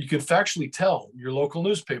could factually tell your local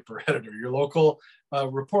newspaper editor, your local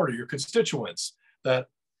reporter, your constituents that,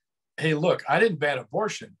 hey, look, I didn't ban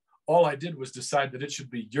abortion. All I did was decide that it should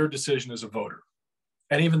be your decision as a voter.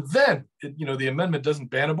 And even then, the amendment doesn't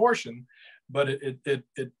ban abortion, but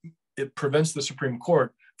it prevents the Supreme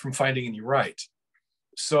Court from finding any right.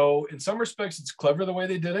 So in some respects, it's clever the way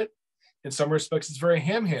they did it. In some respects, it's very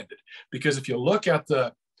ham-handed, because if you look at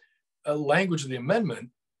the language of the amendment,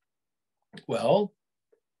 well,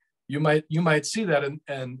 you might see that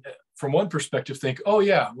and from one perspective think, oh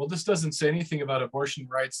yeah, well, this doesn't say anything about abortion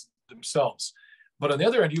rights themselves. But on the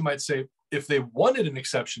other end, you might say, if they wanted an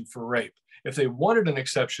exception for rape, if they wanted an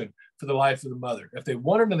exception for the life of the mother, if they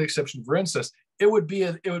wanted an exception for incest, it would be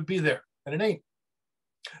there, and it ain't.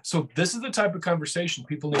 So this is the type of conversation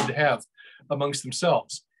people need to have amongst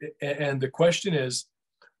themselves. And the question is,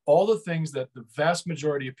 all the things that the vast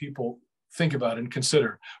majority of people think about and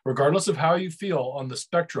consider, regardless of how you feel on the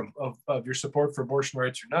spectrum of your support for abortion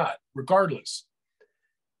rights or not, regardless,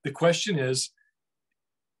 the question is,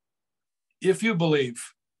 if you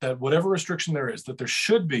believe that whatever restriction there is, that there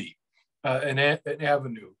should be an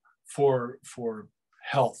avenue for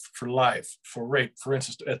health, for life, for rape, for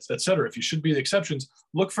incest, et cetera, if you should be the exceptions,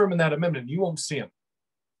 look for them in that amendment, you won't see them.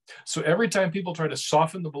 So every time people try to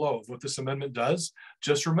soften the blow of what this amendment does,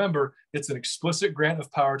 just remember, it's an explicit grant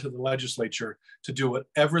of power to the legislature to do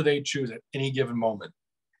whatever they choose at any given moment.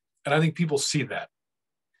 And I think people see that.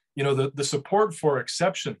 You know, the support for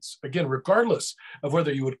exceptions, again, regardless of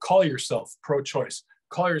whether you would call yourself pro-choice,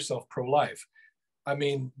 call yourself pro-life, I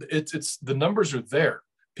mean, it's the numbers are there.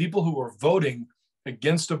 People who are voting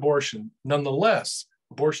against abortion, nonetheless,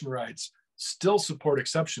 abortion rights, still support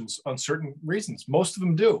exceptions on certain reasons. Most of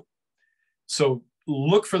them do. So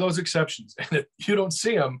look for those exceptions. And if you don't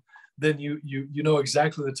see them, then you know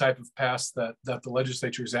exactly the type of pass that the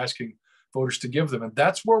legislature is asking voters to give them. And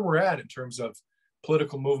that's where we're at in terms of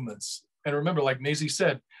political movements. And remember, like Maisie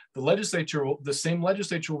said, the same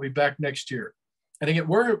legislature will be back next year. And again,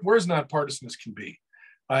 we're as nonpartisan as can be.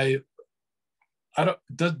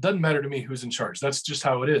 Doesn't matter to me who's in charge. That's just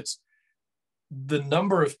how it is. The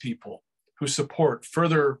number of people who support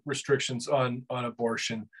further restrictions on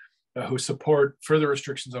abortion, who support further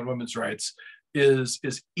restrictions on women's rights, is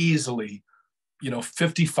easily,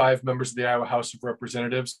 55 members of the Iowa House of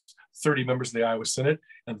Representatives, 30 members of the Iowa Senate,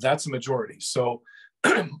 and that's a majority. So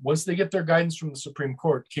once they get their guidance from the Supreme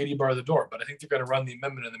Court, Katie bar the door, but I think they're going to run the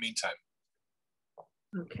amendment in the meantime.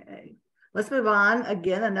 Okay, let's move on.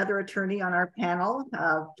 Again, another attorney on our panel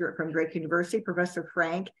from Drake University, Professor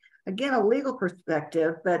Frank. Again, a legal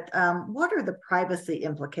perspective, but what are the privacy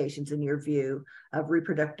implications in your view of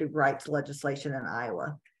reproductive rights legislation in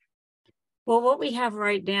Iowa? Well, what we have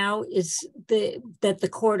right now is that the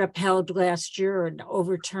court upheld last year and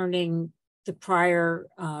overturning the prior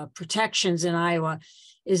protections in Iowa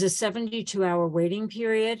is a 72-hour waiting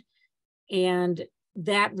period. And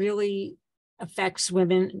that really affects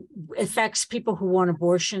people who want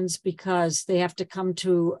abortions because they have to come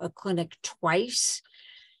to a clinic twice,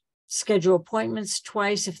 schedule appointments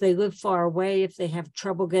twice. If they live far away, if they have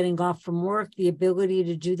trouble getting off from work, the ability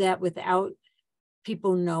to do that without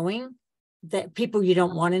people knowing, that people you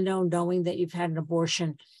don't want to know, knowing that you've had an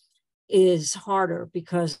abortion, is harder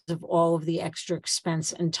because of all of the extra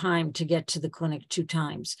expense and time to get to the clinic 2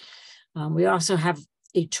 times. We also have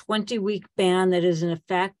a 20-week ban that is in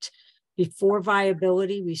effect. Before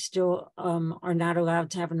viability, we still are not allowed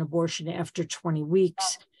to have an abortion after 20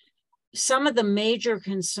 weeks. Some of the major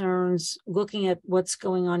concerns, looking at what's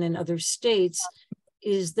going on in other states,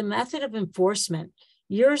 is the method of enforcement.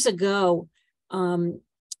 Years ago,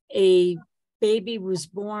 a baby was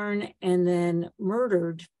born and then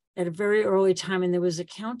murdered at a very early time, and there was a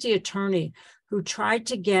county attorney who tried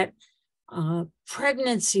to get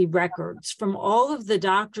pregnancy records from all of the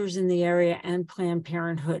doctors in the area and Planned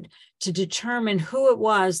Parenthood to determine who it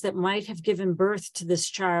was that might have given birth to this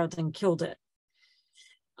child and killed it.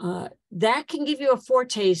 That can give you a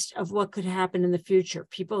foretaste of what could happen in the future.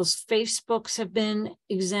 People's Facebooks have been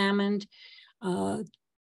examined.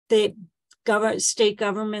 State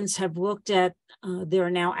governments have looked at, there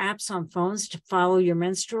are now apps on phones to follow your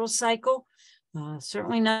menstrual cycle.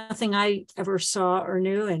 Certainly nothing I ever saw or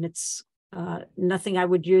knew, and it's nothing I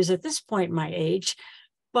would use at this point in my age.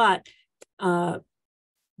 But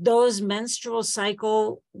those menstrual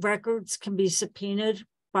cycle records can be subpoenaed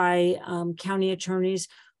by county attorneys.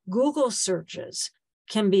 Google searches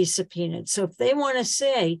can be subpoenaed. So if they want to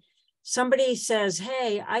say, somebody says,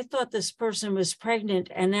 hey, I thought this person was pregnant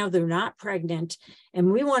and now they're not pregnant,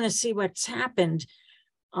 and we want to see what's happened,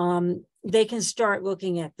 they can start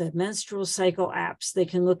looking at the menstrual cycle apps. They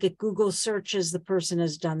can look at Google searches the person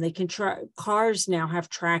has done. They can try, cars now have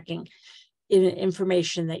tracking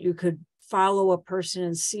information that you could follow a person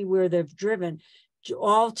and see where they've driven,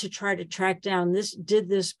 all to try to track down did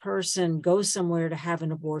this person go somewhere to have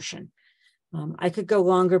an abortion? I could go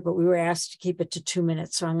longer, but we were asked to keep it to 2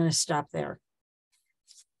 minutes, so I'm going to stop there.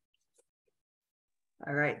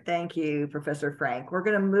 All right, thank you, Professor Frank. We're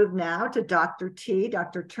going to move now to Dr.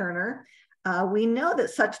 Turner. We know that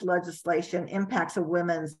such legislation impacts a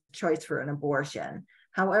woman's choice for an abortion.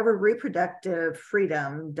 However, reproductive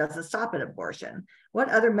freedom doesn't stop at abortion. What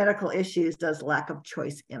other medical issues does lack of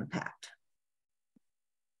choice impact?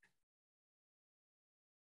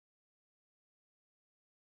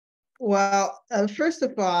 Well, first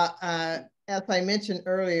of all, as I mentioned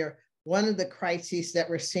earlier, one of the crises that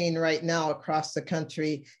we're seeing right now across the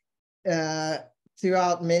country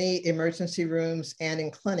throughout many emergency rooms and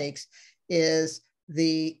in clinics is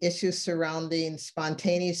the issues surrounding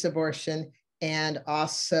spontaneous abortion and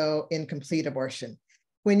also incomplete abortion.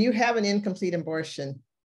 When you have an incomplete abortion,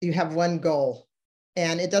 you have one goal.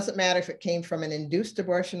 And it doesn't matter if it came from an induced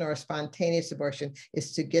abortion or a spontaneous abortion,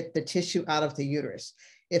 is to get the tissue out of the uterus.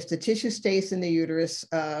 If the tissue stays in the uterus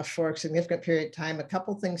for a significant period of time, a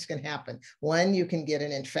couple things can happen. One, you can get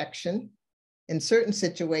an infection. In certain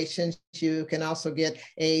situations, you can also get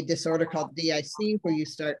a disorder called DIC, where you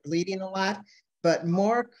start bleeding a lot. But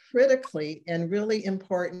more critically and really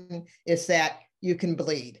important is that you can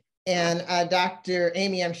bleed. And Dr.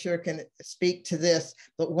 Amy, I'm sure, can speak to this,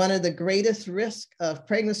 but one of the greatest risks of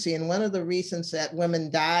pregnancy, and one of the reasons that women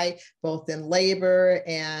die both in labor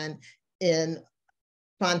and in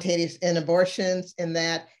spontaneous in abortions, and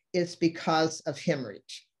that is because of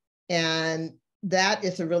hemorrhage. And that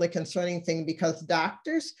is a really concerning thing, because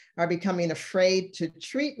doctors are becoming afraid to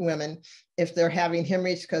treat women if they're having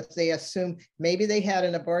hemorrhage, because they assume maybe they had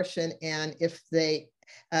an abortion, and if they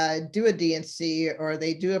do a DNC or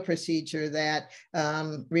they do a procedure that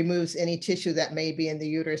removes any tissue that may be in the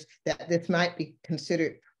uterus, that this might be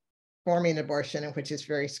considered forming abortion, which is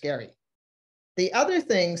very scary. The other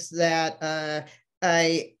things that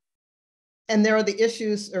and there are the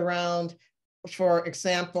issues around, for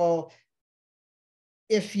example,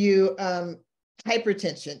 if you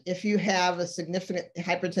hypertension, if you have a significant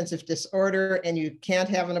hypertensive disorder and you can't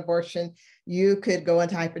have an abortion, you could go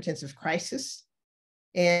into hypertensive crisis,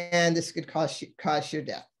 and this could cause your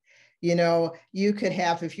death. You know, you could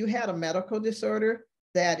have, if you had a medical disorder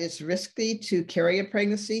that is risky to carry a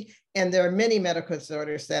pregnancy, and there are many medical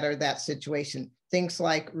disorders that are that situation, things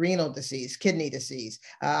like renal disease, kidney disease,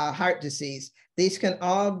 heart disease. These can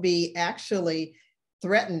all be actually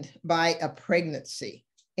threatened by a pregnancy.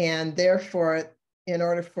 And therefore, in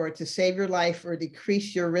order for it to save your life or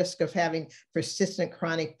decrease your risk of having persistent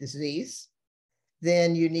chronic disease,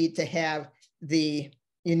 then you need to have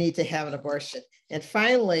an abortion. And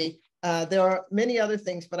finally, there are many other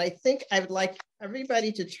things, but I think I would like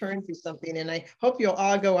everybody to turn to something, and I hope you'll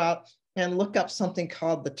all go out and look up something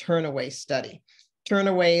called the Turnaway study. Turn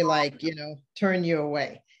away, like, you know, turn you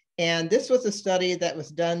away. And this was a study that was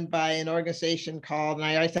done by an organization called, and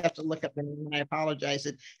I always have to look up the name and I apologize,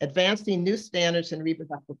 Advancing New Standards in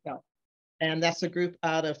Reproductive Health. And that's a group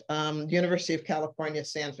out of University of California,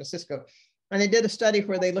 San Francisco. And they did a study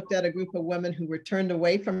where they looked at a group of women who were turned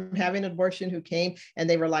away from having an abortion, who came, and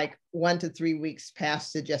they were like 1 to 3 weeks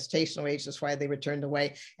past the gestational age. That's why they were turned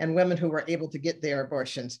away, and women who were able to get their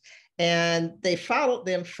abortions. And they followed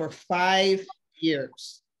them for 5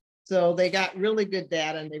 years. So they got really good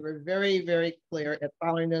data, and they were very, very clear at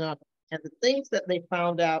following them up. And the things that they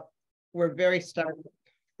found out were very startling.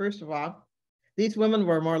 First of all, these women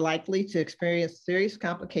were more likely to experience serious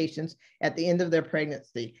complications at the end of their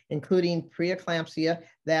pregnancy, including preeclampsia,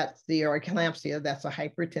 or eclampsia, that's a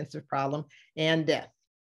hypertensive problem, and death.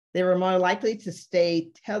 They were more likely to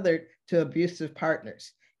stay tethered to abusive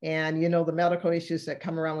partners. And, you know, the medical issues that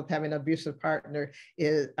come around with having an abusive partner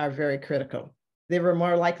are very critical. They were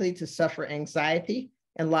more likely to suffer anxiety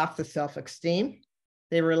and loss of self-esteem.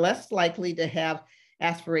 They were less likely to have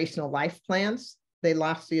aspirational life plans. They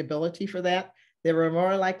lost the ability for that. They were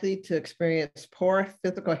more likely to experience poor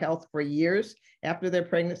physical health for years after their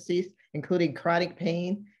pregnancies, including chronic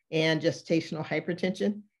pain and gestational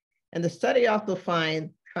hypertension. And the study also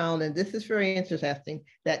found, and this is very interesting,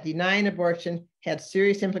 that denying abortion had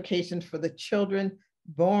serious implications for the children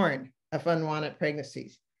born of unwanted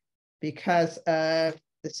pregnancies, because of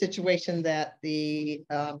the situation that the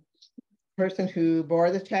person who bore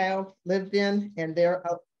the child lived in and their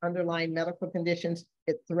underlying medical conditions.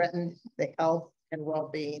 It threatened the health and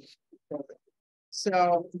well-being.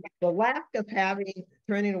 So the lack of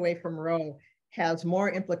turning away from Roe has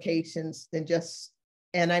more implications than just,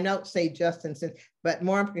 and I don't say just in sense, but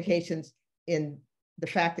more implications in the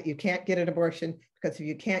fact that you can't get an abortion, because if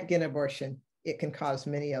you can't get an abortion, it can cause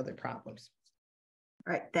many other problems.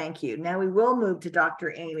 All right, thank you. Now we will move to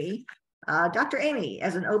Dr. Amy. Dr. Amy,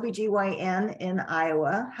 as an OBGYN in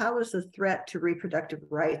Iowa, how is the threat to reproductive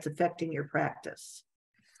rights affecting your practice?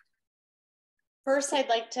 First, I'd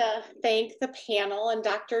like to thank the panel and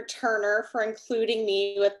Dr. Turner for including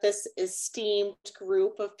me with this esteemed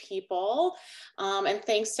group of people. And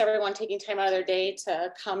thanks to everyone taking time out of their day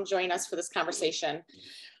to come join us for this conversation.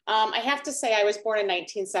 I have to say I was born in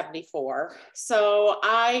 1974, so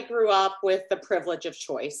I grew up with the privilege of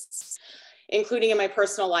choice, including in my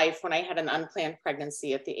personal life when I had an unplanned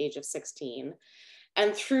pregnancy at the age of 16.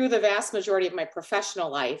 And through the vast majority of my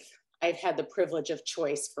professional life, I've had the privilege of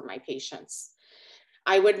choice for my patients.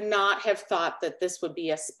 I would not have thought that this would be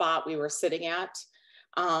a spot we were sitting at.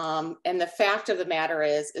 And the fact of the matter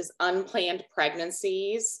is unplanned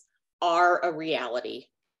pregnancies are a reality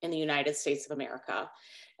in the United States of America.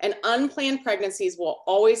 And unplanned pregnancies will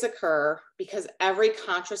always occur because every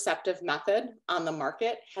contraceptive method on the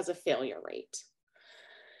market has a failure rate.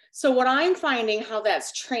 So what I'm finding how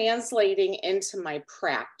that's translating into my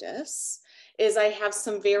practice is I have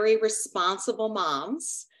some very responsible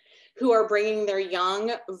moms who are bringing their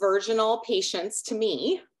young virginal patients to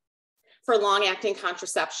me for long-acting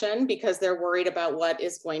contraception because they're worried about what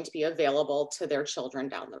is going to be available to their children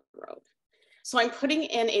down the road. So I'm putting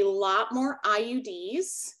in a lot more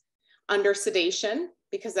IUDs under sedation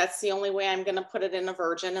because that's the only way I'm going to put it in a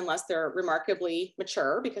virgin unless they're remarkably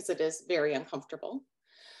mature because it is very uncomfortable.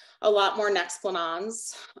 A lot more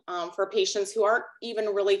Nexplanons for patients who aren't even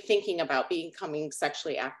really thinking about becoming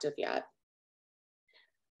sexually active yet.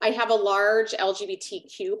 I have a large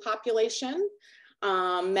LGBTQ population,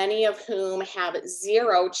 many of whom have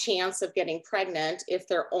zero chance of getting pregnant if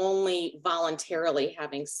they're only voluntarily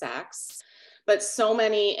having sex. But so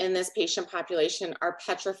many in this patient population are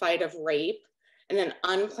petrified of rape and an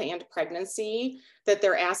unplanned pregnancy that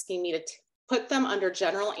they're asking me to put them under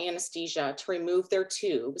general anesthesia to remove their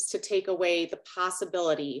tubes to take away the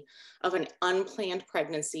possibility of an unplanned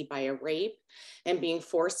pregnancy by a rape and being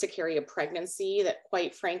forced to carry a pregnancy that,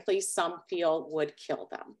 quite frankly, some feel would kill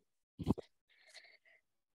them.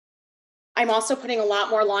 I'm also putting a lot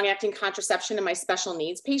more long-acting contraception in my special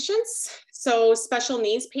needs patients. So special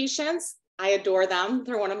needs patients, I adore them.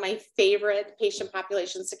 They're one of my favorite patient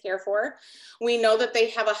populations to care for. We know that they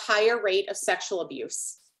have a higher rate of sexual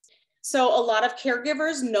abuse. So a lot of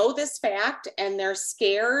caregivers know this fact and they're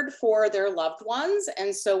scared for their loved ones.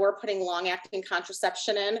 And so we're putting long-acting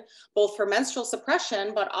contraception in both for menstrual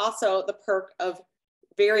suppression, but also the perk of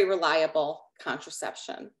very reliable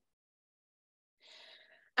contraception.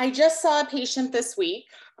 I just saw a patient this week.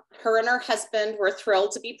 Her and her husband were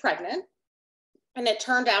thrilled to be pregnant. And it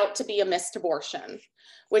turned out to be a missed abortion,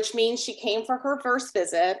 which means she came for her first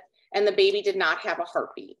visit and the baby did not have a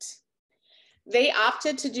heartbeat. They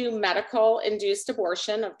opted to do medical induced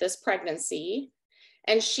abortion of this pregnancy,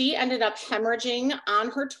 and she ended up hemorrhaging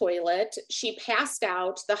on her toilet. She passed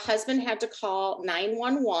out. The husband had to call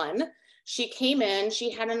 911. She came in,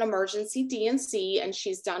 she had an emergency D&C, and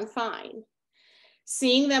she's done fine.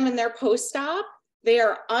 Seeing them in their post-op, they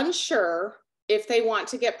are unsure if they want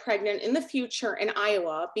to get pregnant in the future in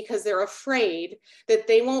Iowa because they're afraid that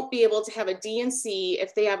they won't be able to have a D&C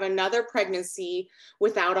if they have another pregnancy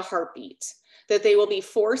without a heartbeat, that they will be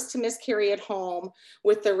forced to miscarry at home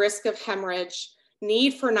with the risk of hemorrhage,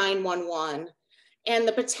 need for 911, and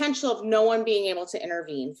the potential of no one being able to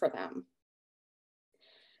intervene for them.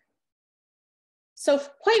 So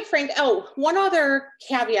quite frank, one other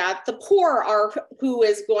caveat, the poor are who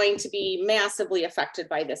is going to be massively affected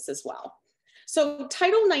by this as well. So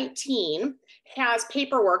Title 19 has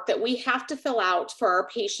paperwork that we have to fill out for our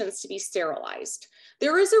patients to be sterilized.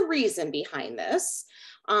 There is a reason behind this.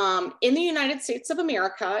 In the United States of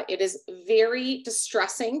America, it is very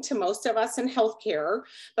distressing to most of us in healthcare,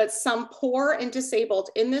 but some poor and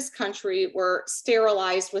disabled in this country were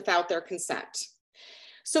sterilized without their consent.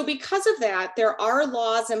 So because of that, there are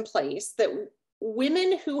laws in place that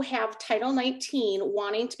women who have Title 19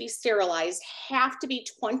 wanting to be sterilized have to be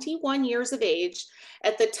 21 years of age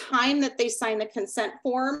at the time that they sign the consent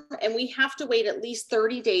form, and we have to wait at least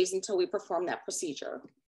 30 days until we perform that procedure.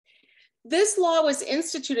 This law was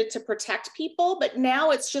instituted to protect people, but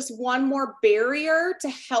now it's just one more barrier to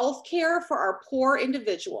healthcare for our poor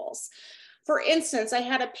individuals. For instance, I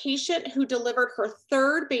had a patient who delivered her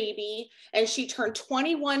third baby and she turned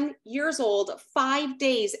 21 years old 5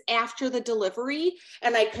 days after the delivery,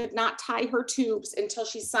 and I could not tie her tubes until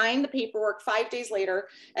she signed the paperwork 5 days later,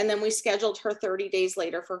 and then we scheduled her 30 days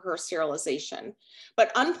later for her sterilization.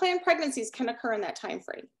 But unplanned pregnancies can occur in that time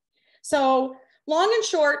frame. So long and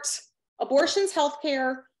short, abortion's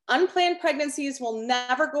healthcare, unplanned pregnancies will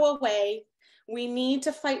never go away. We need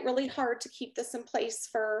to fight really hard to keep this in place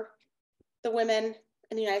for the women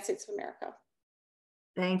in the United States of America.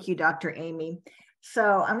 Thank you, Dr. Amy.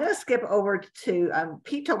 So I'm going to skip over to,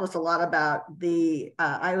 Pete told us a lot about the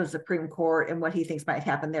Iowa Supreme Court and what he thinks might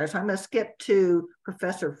happen there. So I'm going to skip to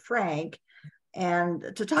Professor Frank and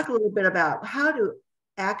to talk a little bit about how do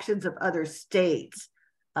actions of other states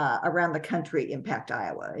around the country impact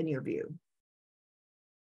Iowa, in your view?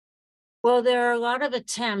 Well, there are a lot of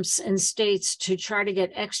attempts in states to try to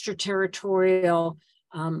get extraterritorial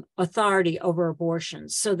authority over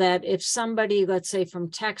abortions, so that if somebody, let's say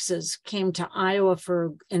from Texas, came to Iowa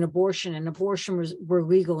for an abortion and abortion were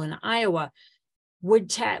legal in Iowa, would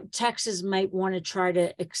Texas might want to try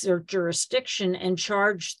to exert jurisdiction and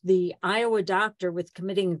charge the Iowa doctor with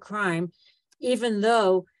committing a crime, even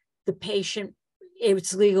though the patient,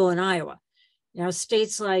 it's legal in Iowa. Now,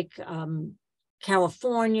 states like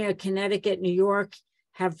California, Connecticut, New York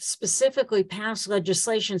have specifically passed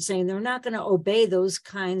legislation saying they're not going to obey those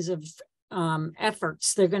kinds of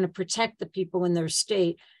efforts. They're going to protect the people in their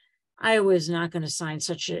state. Iowa is not going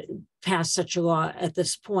to pass such a law at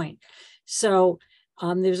this point. So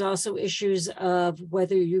there's also issues of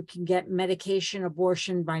whether you can get medication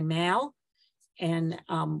abortion by mail, and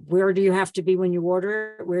where do you have to be when you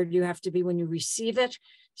order it? Where do you have to be when you receive it?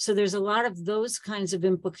 So there's a lot of those kinds of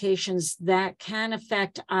implications that can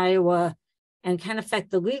affect Iowa and can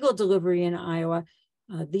affect the legal delivery in Iowa.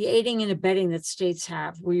 The aiding and abetting that states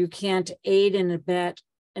have, where you can't aid and abet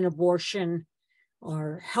an abortion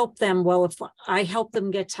or help them. Well, if I help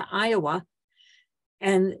them get to Iowa,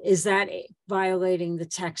 and is that violating the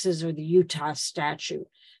Texas or the Utah statute?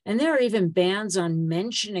 And there are even bans on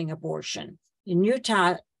mentioning abortion. In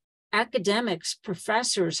Utah, academics,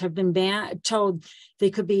 professors have been told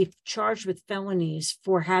they could be charged with felonies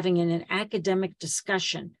for having an academic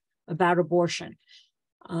discussion about abortion.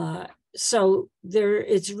 So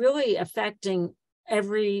it's really affecting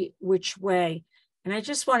every which way. And I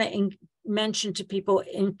just want to mention to people,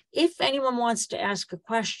 if anyone wants to ask a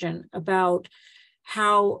question about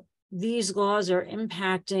how these laws are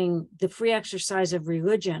impacting the free exercise of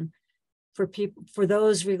religion for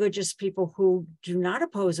those religious people who do not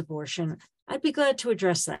oppose abortion, I'd be glad to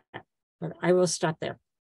address that, but I will stop there.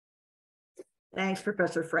 Thanks,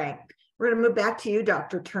 Professor Frank. We're going to move back to you,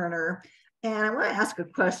 Dr. Turner. And I want to ask a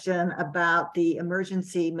question about the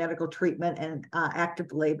Emergency Medical Treatment and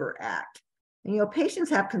Active Labor Act. And,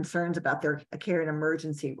 patients have concerns about their care in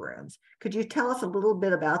emergency rooms. Could you tell us a little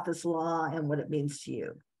bit about this law and what it means to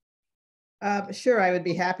you? Sure, I would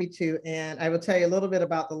be happy to. And I will tell you a little bit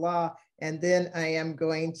about the law, and then I am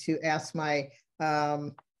going to ask my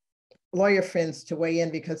lawyer friends to weigh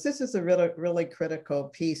in, because this is a really, really critical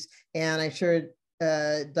piece. And I'm sure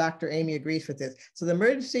Dr. Amy agrees with this. So the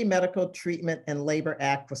Emergency Medical Treatment and Labor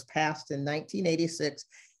Act was passed in 1986.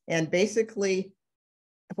 And basically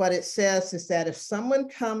what it says is that if someone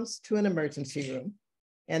comes to an emergency room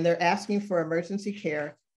and they're asking for emergency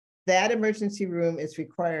care, that emergency room is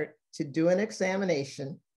required to do an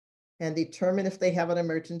examination and determine if they have an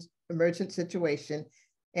emergent situation,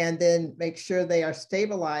 and then make sure they are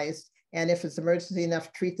stabilized, and if it's emergency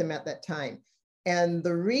enough, treat them at that time. And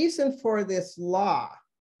the reason for this law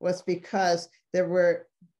was because there were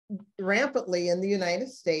rampantly in the United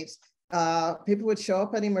States, people would show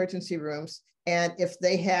up at emergency rooms, and if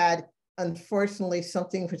they had, unfortunately,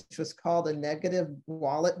 something which was called a negative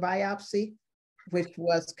wallet biopsy, which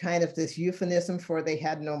was kind of this euphemism for they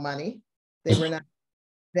had no money, they were not,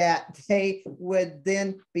 that they would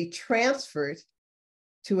then be transferred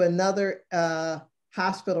to another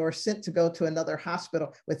hospital or sent to go to another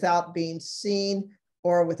hospital without being seen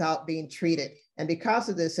or without being treated. And because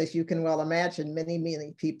of this, as you can well imagine, many,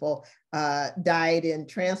 many people died in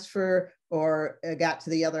transfer or got to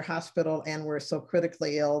the other hospital and were so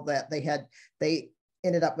critically ill that they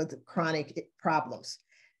ended up with chronic problems.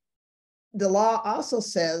 The law also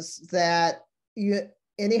says that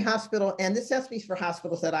any hospital, and this has to be for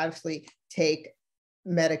hospitals that obviously take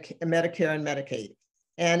Medicare and Medicaid.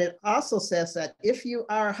 And it also says that if you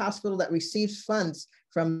are a hospital that receives funds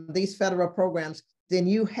from these federal programs, then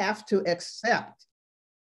you have to accept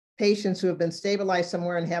patients who have been stabilized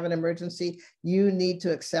somewhere and have an emergency. You need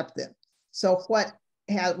to accept them. So what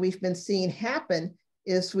we've been seeing happen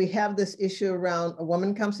is we have this issue around a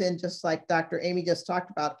woman comes in, just like Dr. Amy just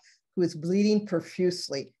talked about, who is bleeding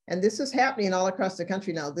profusely. And this is happening all across the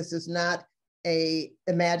country now. This is not an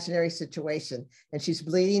imaginary situation. And she's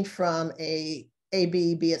bleeding from a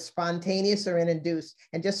AB, be it spontaneous or induced.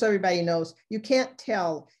 And just so everybody knows, you can't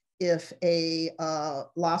tell if a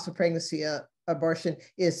loss of pregnancy abortion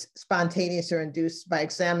is spontaneous or induced by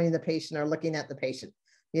examining the patient or looking at the patient,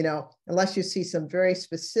 unless you see some very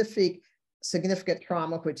specific, significant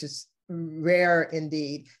trauma, which is rare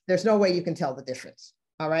indeed. There's no way you can tell the difference.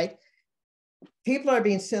 All right. people are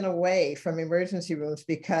being sent away from emergency rooms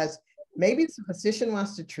because maybe the physician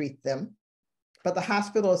wants to treat them, but the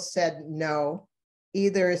hospital has said no.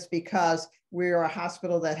 Either it's because we're a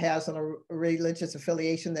hospital that has a religious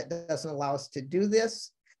affiliation that doesn't allow us to do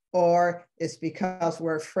this, or it's because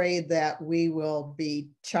we're afraid that we will be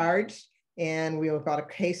charged and we have got a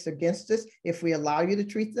case against us if we allow you to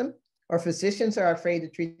treat them, or physicians are afraid to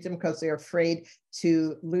treat them because they're afraid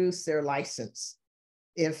to lose their license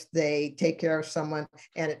if they take care of someone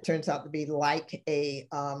and it turns out to be like a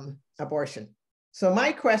abortion. So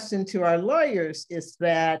my question to our lawyers is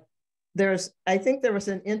that I think there was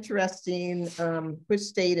an interesting, which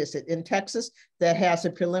state is it, in Texas, that has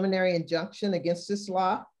a preliminary injunction against this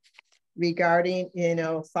law regarding,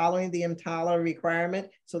 following the EMTALA requirement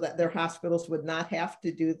so that their hospitals would not have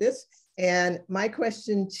to do this. And my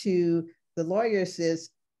question to the lawyers is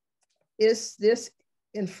this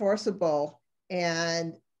enforceable,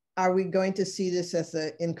 and are we going to see this as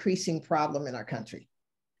an increasing problem in our country?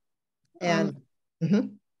 And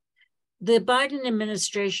the Biden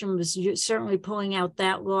administration was certainly pulling out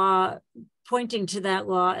that law, pointing to that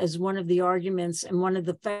law as one of the arguments and one of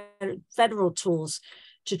the federal tools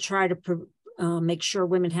to try to make sure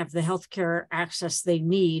women have the healthcare access they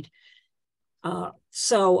need.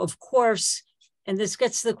 So, of course, and this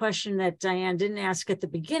gets to the question that Dianne didn't ask at the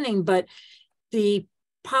beginning, but the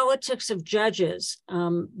politics of judges,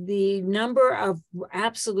 the number of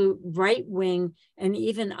absolute right-wing and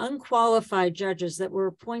even unqualified judges that were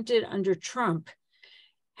appointed under Trump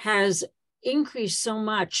has increased so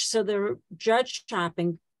much. So they're judge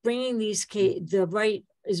shopping, bringing these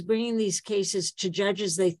bringing these cases to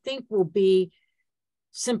judges they think will be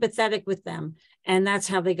sympathetic with them. And that's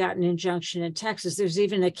how they got an injunction in Texas. There's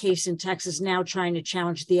even a case in Texas now trying to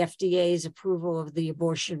challenge the FDA's approval of the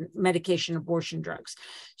medication abortion drugs.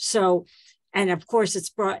 So, and of course it's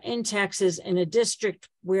brought in Texas in a district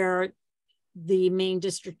where the main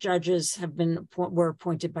district judges were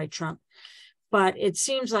appointed by Trump. But it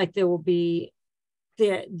seems like there will be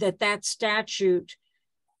that statute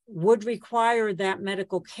would require that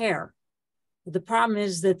medical care. The problem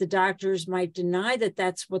is that the doctors might deny that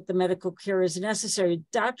that's what the medical care is necessary.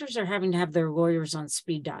 Doctors are having to have their lawyers on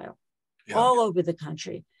speed dial all over the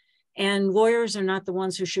country. And lawyers are not the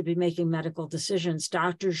ones who should be making medical decisions.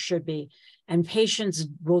 Doctors should be. And patients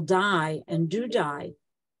will die and do die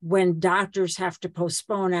when doctors have to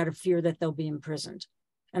postpone out of fear that they'll be imprisoned.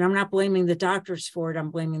 And I'm not blaming the doctors for it.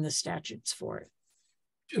 I'm blaming the statutes for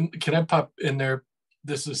it. Can I pop in there?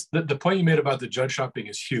 This is the point you made about the judge shopping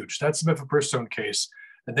is huge. That's the mifepristone case,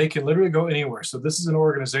 and they can literally go anywhere. So this is an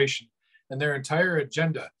organization, and their entire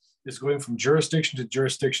agenda is going from jurisdiction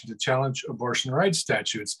to challenge abortion rights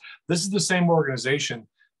statutes. This is the same organization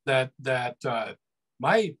that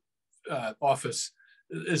my office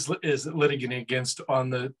is litigating against on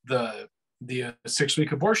the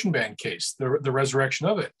 6-week abortion ban case, the resurrection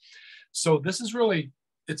of it. So this is really,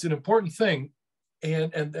 it's an important thing,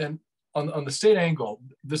 and on the state angle,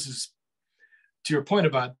 this is to your point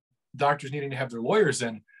about doctors needing to have their lawyers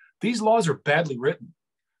in. These laws are badly written.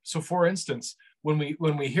 So, for instance, when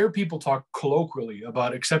we hear people talk colloquially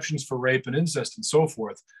about exceptions for rape and incest and so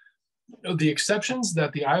forth, the exceptions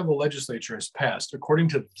that the Iowa legislature has passed, according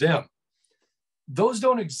to them, those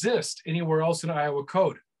don't exist anywhere else in Iowa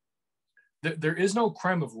code. There is no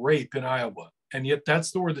crime of rape in Iowa, and yet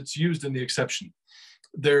that's the word that's used in the exception.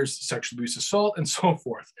 There's sexual abuse, assault, and so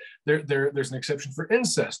forth. There's an exception for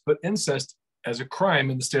incest, but incest as a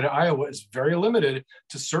crime in the state of Iowa is very limited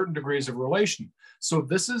to certain degrees of relation. So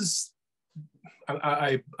this is,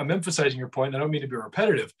 I'm emphasizing your point, and I don't mean to be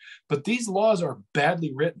repetitive, but these laws are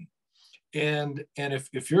badly written. And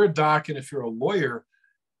if you're a doc and if you're a lawyer,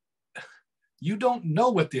 you don't know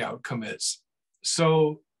what the outcome is.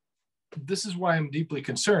 So this is why I'm deeply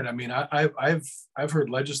concerned. I mean, I've heard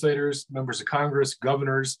legislators, members of Congress,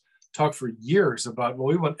 governors talk for years about, well,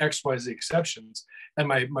 we want X, Y, Z exceptions. And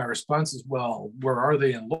my response is, well, where are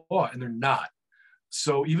they in law? And they're not.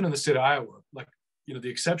 So even in the state of Iowa, like, the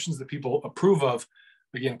exceptions that people approve of,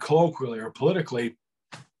 again, colloquially or politically,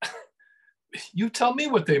 you tell me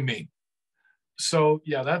what they mean. So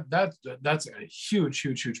yeah, that's a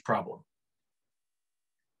huge problem.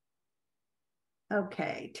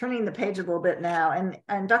 Okay, turning the page a little bit now,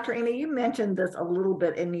 and Dr. Amy, you mentioned this a little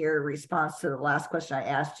bit in your response to the last question I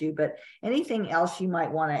asked you, but anything else you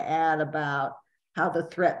might want to add about how the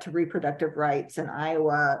threat to reproductive rights in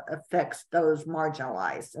Iowa affects those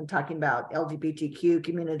marginalized, and talking about LGBTQ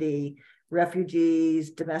community,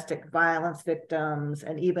 refugees, domestic violence victims,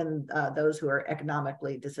 and even those who are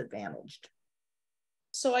economically disadvantaged?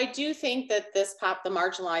 So I do think that the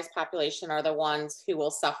marginalized population are the ones who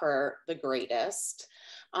will suffer the greatest.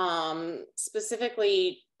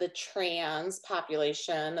 Specifically the trans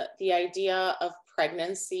population, the idea of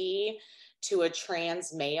pregnancy to a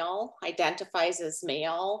trans male, identifies as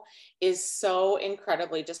male, is so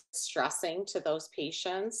incredibly distressing to those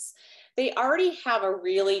patients. They already have a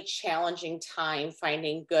really challenging time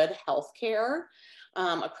finding good health care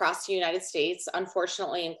across the United States,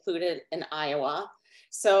 unfortunately included in Iowa.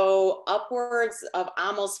 So upwards of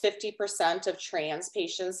almost 50% of trans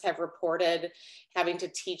patients have reported having to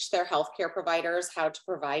teach their healthcare providers how to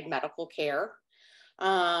provide medical care.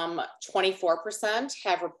 24%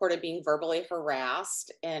 have reported being verbally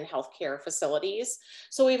harassed in healthcare facilities.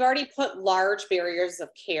 So we've already put large barriers of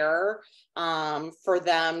care for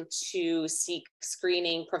them to seek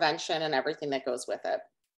screening, prevention, and everything that goes with it.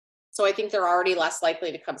 So I think they're already less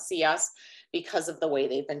likely to come see us because of the way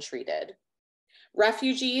they've been treated.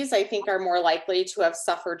 Refugees, I think, are more likely to have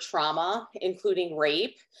suffered trauma, including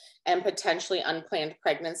rape and potentially unplanned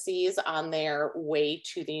pregnancies on their way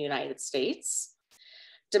to the United States.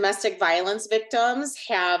 Domestic violence victims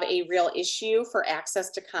have a real issue for access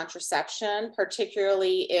to contraception,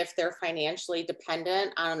 particularly if they're financially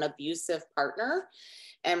dependent on an abusive partner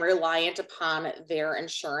and reliant upon their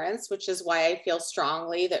insurance, which is why I feel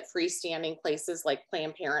strongly that freestanding places like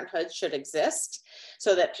Planned Parenthood should exist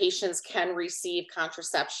so that patients can receive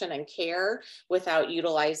contraception and care without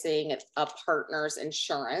utilizing a partner's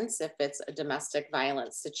insurance if it's a domestic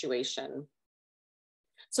violence situation.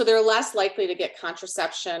 So they're less likely to get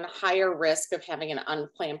contraception, higher risk of having an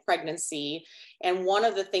unplanned pregnancy. And one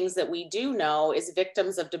of the things that we do know is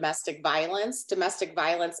victims of domestic violence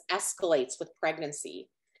escalates with pregnancy.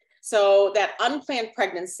 So that unplanned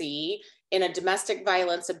pregnancy in a domestic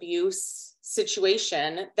violence abuse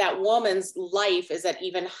situation, that woman's life is at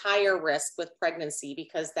even higher risk with pregnancy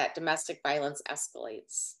because that domestic violence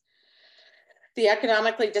escalates. The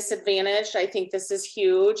economically disadvantaged, I think this is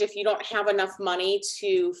huge. If you don't have enough money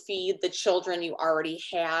to feed the children you already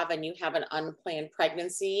have and you have an unplanned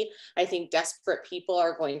pregnancy, I think desperate people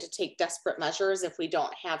are going to take desperate measures if we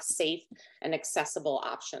don't have safe and accessible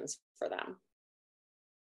options for them.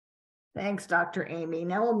 Thanks, Dr. Amy.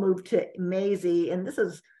 Now we'll move to Maisie, and this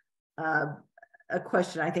is a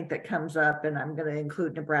question I think that comes up, and I'm going to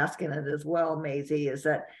include Nebraska in it as well, Maisie, is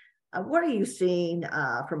that what are you seeing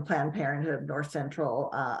from Planned Parenthood North Central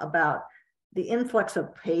about the influx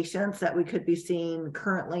of patients that we could be seeing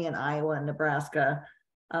currently in Iowa and Nebraska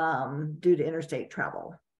due to interstate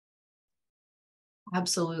travel?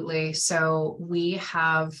 Absolutely. So we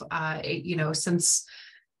have, since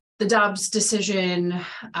the Dobbs decision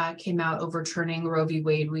came out overturning Roe v.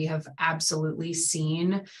 Wade, we have absolutely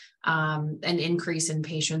seen an increase in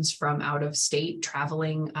patients from out of state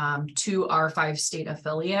traveling to our 5-state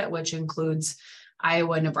affiliate, which includes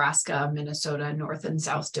Iowa, Nebraska, Minnesota, North and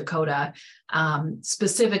South Dakota,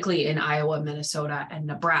 specifically in Iowa, Minnesota, and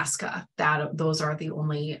Nebraska. Those are the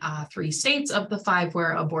only 3 states of the 5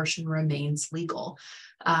 where abortion remains legal.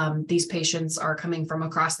 These patients are coming from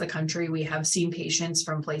across the country. We have seen patients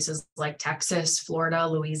from places like Texas, Florida,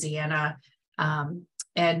 Louisiana,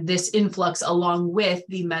 and this influx, along with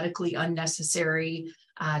the medically unnecessary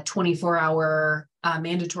 24-hour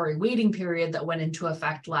mandatory waiting period that went into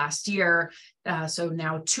effect last year. So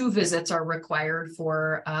now 2 visits are required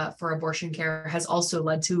for abortion care, has also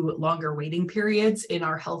led to longer waiting periods in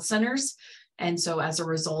our health centers. And so as a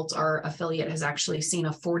result, our affiliate has actually seen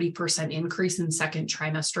a 40% increase in second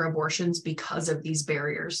trimester abortions because of these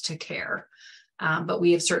barriers to care. But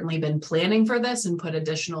we have certainly been planning for this and put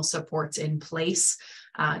additional supports in place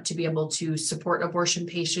to be able to support abortion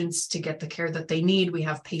patients to get the care that they need. We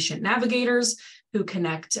have patient navigators who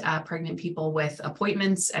connect pregnant people with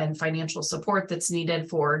appointments and financial support that's needed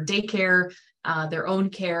for daycare, their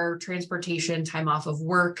own care, transportation, time off of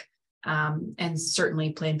work. And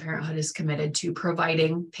certainly Planned Parenthood is committed to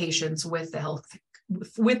providing patients with the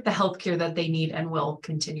health care that they need and will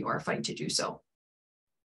continue our fight to do so.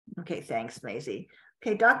 Okay, thanks, Maisie.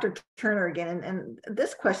 Okay, Dr. Turner again, and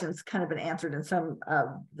this question's kind of been answered in some of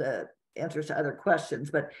the answers to other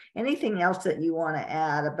questions, but anything else that you want to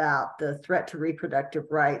add about the threat to reproductive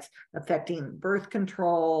rights affecting birth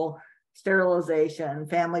control, sterilization,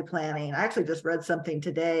 family planning? I actually just read something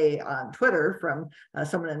today on Twitter from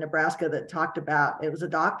someone in Nebraska that talked about, it was a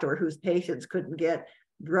doctor whose patients couldn't get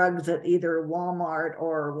drugs at either Walmart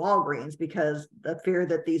or Walgreens because the fear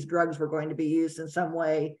that these drugs were going to be used in some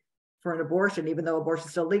way for an abortion, even though abortion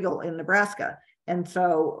is still legal in Nebraska. And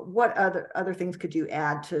so what other things could you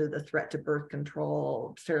add to the threat to birth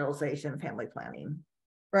control, sterilization, family planning?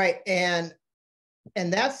 Right. And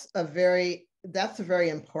that's a very that's a very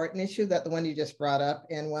important issue, that the one you just brought up,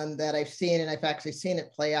 and one that I've seen, and I've actually seen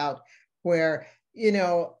it play out, where, you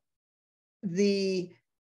know,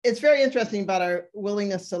 it's very interesting about our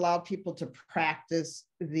willingness to allow people to practice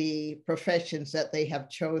the professions that they have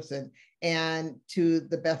chosen, and to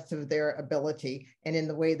the best of their ability and in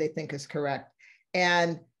the way they think is correct.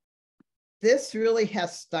 And this really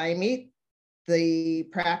has stymied the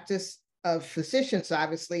practice of physicians,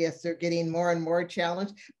 obviously, as they're getting more and more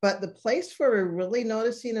challenged. But the place where we're really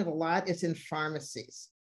noticing it a lot is in pharmacies.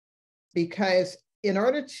 Because in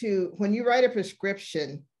order to, when you write a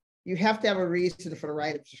prescription, you have to have a reason for the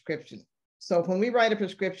write a prescription. So when we write a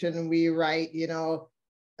prescription, we write, you know,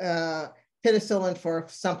 penicillin for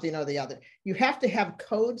something or the other. You have to have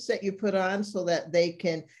codes that you put on so that they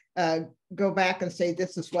can go back and say,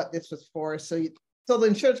 this is what this was for. So the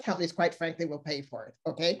insurance companies, quite frankly, will pay for it,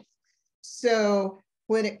 okay? So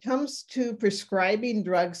when it comes to prescribing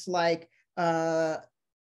drugs like Mifeprex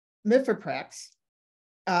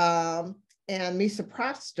and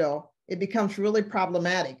misoprostol, it becomes really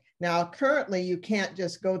problematic. Now, currently, you can't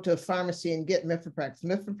just go to a pharmacy and get Mifeprex.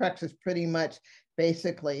 Mifeprex is pretty much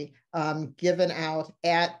basically given out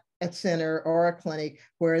at a center or a clinic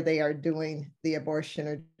where they are doing the abortion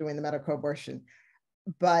or doing the medical abortion.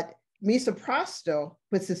 But misoprostol,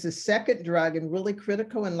 which is the second drug and really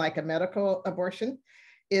critical in like a medical abortion,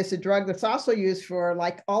 is a drug that's also used for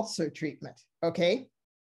like ulcer treatment, okay?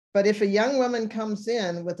 But if a young woman comes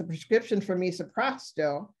in with a prescription for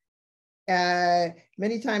misoprostol,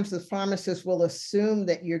 many times the pharmacist will assume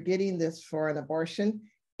that you're getting this for an abortion.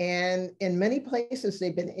 And in many places,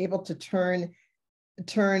 they've been able to turn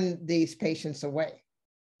these patients away.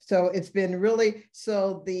 So it's been really,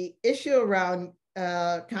 so the issue around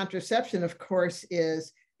contraception, of course,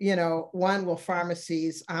 is, you know, one, will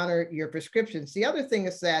pharmacies honor your prescriptions? The other thing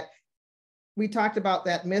is that we talked about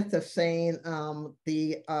that myth of saying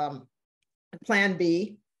the Plan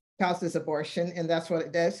B causes abortion, and that's what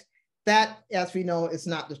it does. That, as we know, is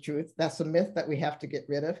not the truth. That's a myth that we have to get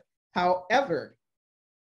rid of. However,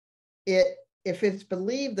 if it's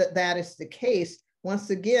believed that that is the case, once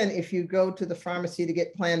again, if you go to the pharmacy to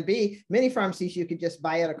get Plan B, many pharmacies, you could just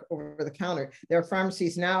buy it over the counter. There are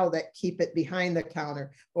pharmacies now that keep it behind the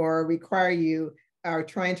counter or are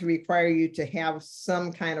trying to require you to have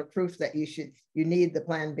some kind of proof that you need the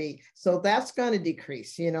Plan B. So that's going to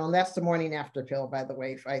decrease, you know, and that's the morning after pill, by the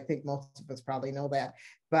way. I think most of us probably know that,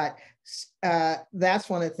 but that's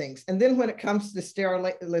one of the things. And then when it comes to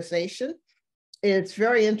sterilization, it's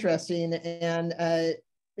very interesting, and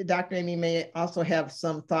Dr. Amy may also have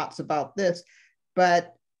some thoughts about this,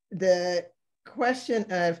 but the question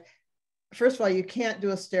of, first of all, you can't do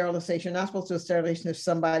a sterilization, you're not supposed to do a sterilization if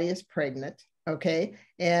somebody is pregnant, okay?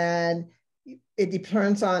 And it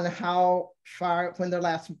depends on how far, when their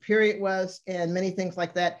last period was, and many things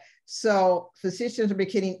like that. So physicians are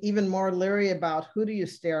becoming even more leery about who do you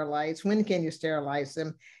sterilize, when can you sterilize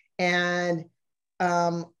them? And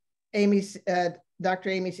Dr.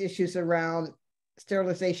 Amy's issues around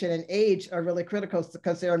sterilization and age are really critical,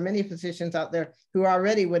 because there are many physicians out there who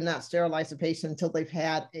already would not sterilize a patient until they've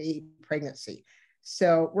had a pregnancy.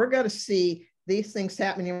 So we're going to see these things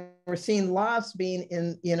happening. We're seeing laws being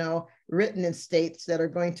written in states that are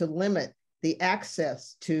going to limit the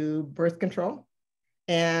access to birth control,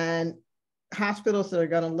 and hospitals that are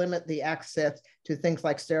going to limit the access to things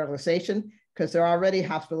like sterilization, because there are already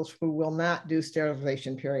hospitals who will not do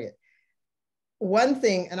sterilization, period. One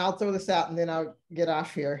thing, and I'll throw this out and then I'll get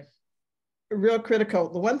off here, real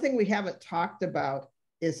critical, the one thing we haven't talked about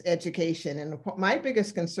is education. And my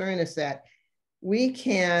biggest concern is that we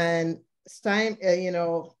can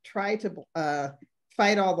try to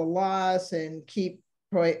fight all the laws and keep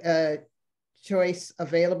choice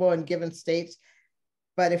available in given states.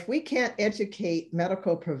 But if we can't educate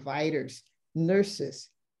medical providers, nurses,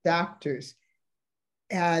 doctors,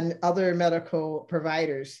 and other medical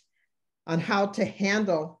providers on how to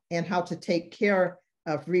handle and how to take care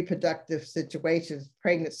of reproductive situations,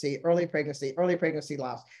 early pregnancy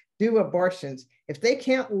loss, do abortions. If they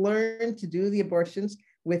can't learn to do the abortions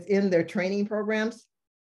within their training programs,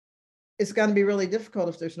 it's going to be really difficult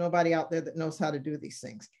if there's nobody out there that knows how to do these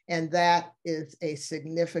things. And that is a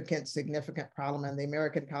significant problem. And the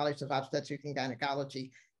American College of Obstetrics and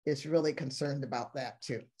Gynecology is really concerned about that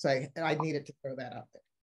too. So I needed to throw that out there.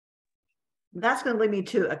 That's going to lead me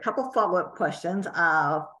to a couple follow-up questions.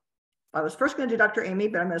 I was first going to do Dr. Amy,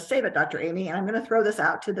 but I'm going to save it, Dr. Amy, and I'm going to throw this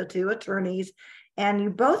out to the two attorneys. And you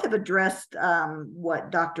both have addressed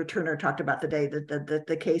what Dr. Turner talked about today,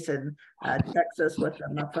 the case in Texas with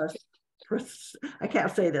the I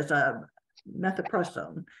can't say this,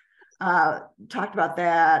 methoprostone. talked about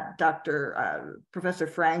that. Professor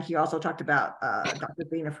Frank, you also talked about doctors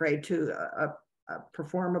being afraid to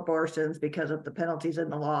perform abortions because of the penalties in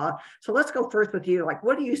the law. So let's go first with you. Like,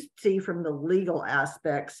 what do you see from the legal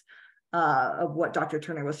aspects of what Dr.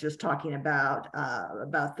 Turner was just talking about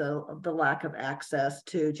the lack of access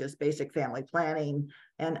to just basic family planning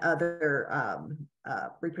and other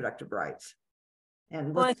reproductive rights?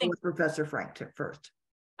 And let's go with Professor Frank first.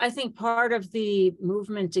 I think part of the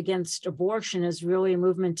movement against abortion is really a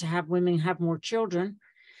movement to have women have more children,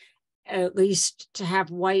 at least to have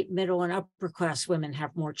white, middle, and upper class women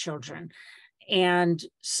have more children. And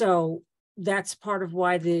so that's part of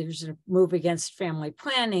why there's a move against family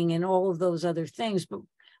planning and all of those other things. But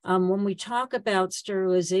when we talk about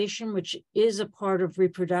sterilization, which is a part of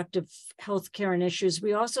reproductive health care and issues,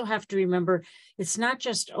 we also have to remember it's not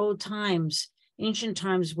just old times, ancient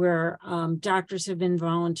times where doctors have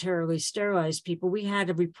involuntarily sterilized people. We had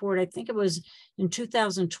a report, I think it was in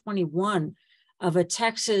 2021, of a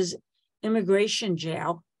Texas immigration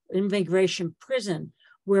prison,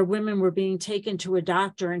 where women were being taken to a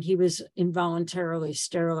doctor and he was involuntarily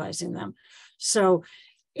sterilizing them. So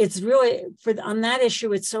it's really, on that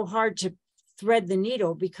issue, it's so hard to thread the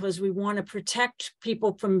needle because we want to protect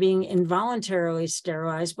people from being involuntarily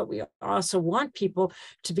sterilized, but we also want people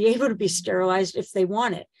to be able to be sterilized if they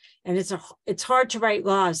want it. And it's hard to write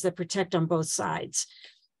laws that protect on both sides.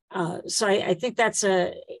 So I think that's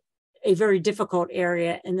a very difficult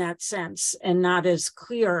area in that sense, and not as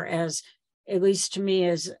clear as, at least to me,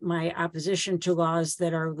 as my opposition to laws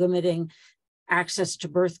that are limiting access to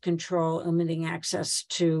birth control, limiting access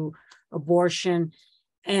to abortion.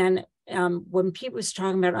 And when Pete was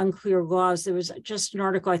talking about unclear laws, there was just an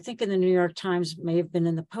article, I think in the New York Times, may have been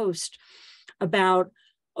in the Post, about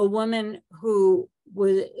a woman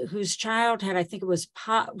whose child had, I think it was,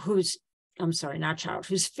 whose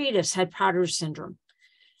fetus had Potter's syndrome.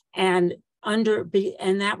 And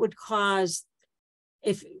that would cause,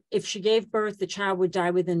 if she gave birth, the child would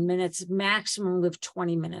die within minutes, maximum of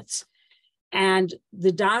 20 minutes. And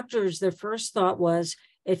the doctors, their first thought was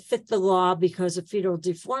it fit the law because of fetal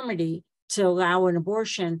deformity to allow an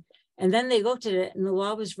abortion. And then they looked at it and the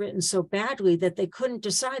law was written so badly that they couldn't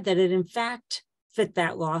decide that it in fact fit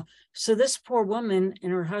that law. So this poor woman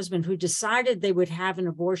and her husband, who decided they would have an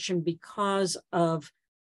abortion because of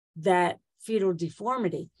that fetal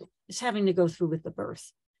deformity, is having to go through with the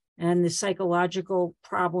birth. And the psychological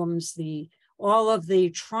problems, all of the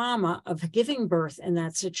trauma of giving birth in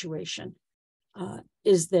that situation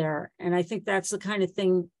is there. And I think that's the kind of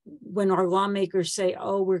thing when our lawmakers say,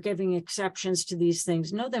 oh, we're giving exceptions to these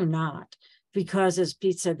things. No, they're not. Because as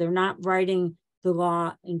Pete said, they're not writing the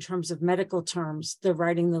law in terms of medical terms. They're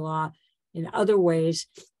writing the law in other ways,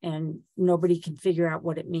 and nobody can figure out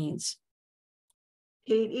what it means.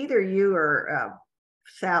 Pete, either you or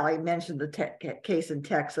Sally mentioned the case in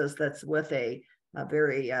Texas that's with a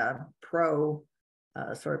very pro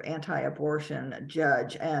sort of anti-abortion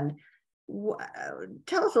judge. And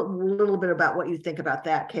tell us a little bit about what you think about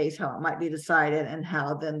that case, how it might be decided, and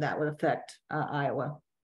how then that would affect Iowa,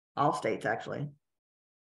 all states actually.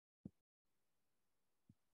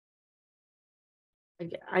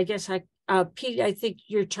 I guess Pete, I think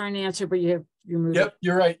you're trying to answer, but you're moving. Yep,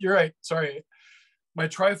 you're right. You're right. Sorry. My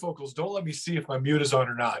trifocals don't let me see if my mute is on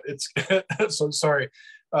or not. It's so sorry.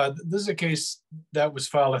 This is a case that was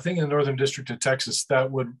filed, I think, in the Northern District of Texas that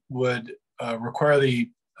would require the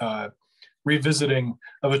revisiting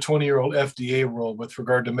of a 20-year-old FDA rule with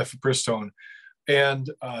regard to mifepristone. And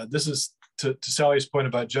this is to Sally's point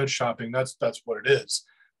about judge shopping. That's what it is.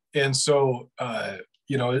 And so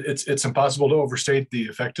it's impossible to overstate the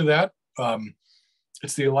effect of that.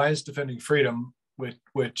 It's the Alliance Defending Freedom,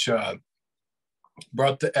 which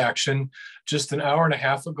brought the action. Just an hour and a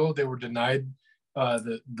half ago, they were denied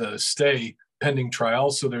the stay pending trial.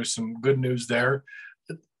 So there's some good news there.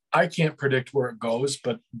 I can't predict where it goes,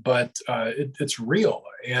 but it's real.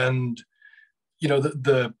 And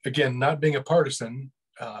again, not being a partisan,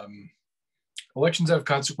 elections have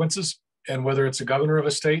consequences, and whether it's a governor of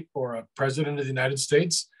a state or a president of the United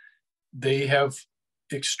States, they have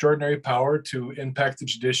extraordinary power to impact the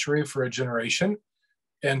judiciary for a generation.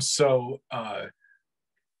 And so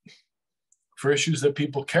for issues that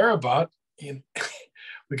people care about,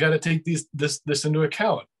 we got to take this into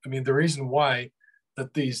account. I mean, the reason why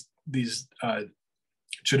that these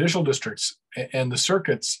judicial districts and the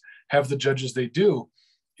circuits have the judges they do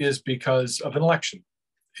is because of an election.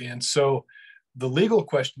 And so the legal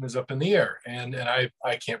question is up in the air, and I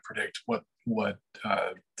can't predict what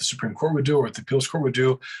the Supreme Court would do or what the appeals court would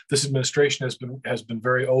do. This administration has been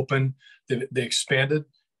very open. They expanded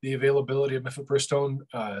the availability of mifepristone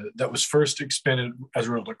that was first expanded as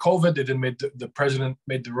a result of COVID. They then the president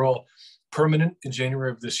made the rule permanent in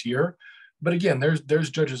January of this year. But again, there's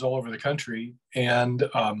judges all over the country, and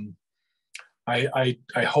I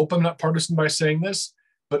hope I'm not partisan by saying this,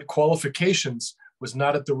 but qualifications was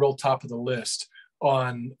not at the real top of the list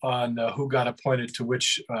on who got appointed to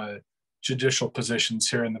which judicial positions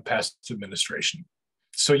here in the past administration.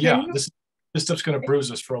 So yeah, this stuff's going to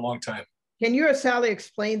bruise us for a long time. Can you or Sally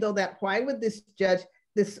explain though that why would this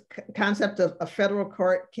concept of a federal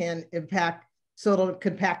court can impact, so it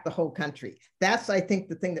could impact the whole country? That's, I think,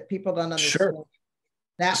 the thing that people don't understand. Sure.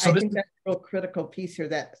 I think that's a real critical piece here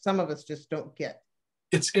that some of us just don't get.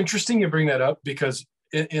 It's interesting you bring that up, because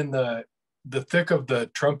in the thick of the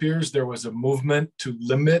Trump years, there was a movement to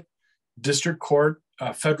limit district court,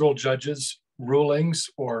 federal judges' rulings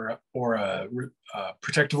or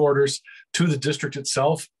protective orders to the district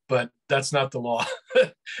itself, but that's not the law.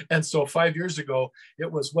 And so 5 years ago,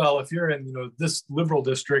 it was, well, if you're in this liberal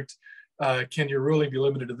district, can your ruling be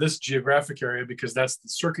limited to this geographic area because that's the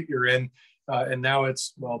circuit you're in? And now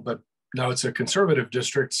it's, well, but now it's a conservative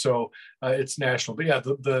district, so it's national. But yeah,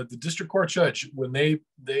 the district court judge, when they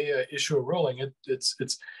issue a ruling,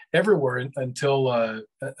 it's everywhere until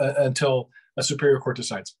a superior court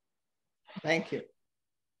decides. Thank you.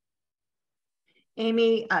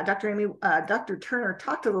 Amy, Dr. Turner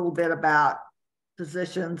talked a little bit about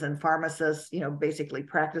physicians and pharmacists, basically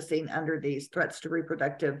practicing under these threats to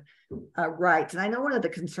reproductive rights. And I know one of the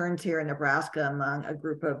concerns here in Nebraska among a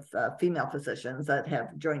group of female physicians that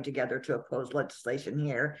have joined together to oppose legislation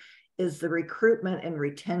here is the recruitment and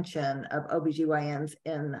retention of OBGYNs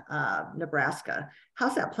in Nebraska.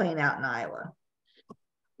 How's that playing out in Iowa?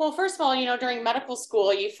 Well, first of all, during medical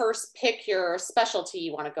school, you first pick your specialty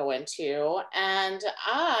you want to go into. And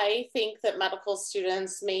I think that medical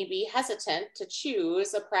students may be hesitant to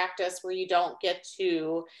choose a practice where you don't get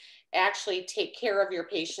to actually take care of your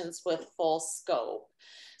patients with full scope.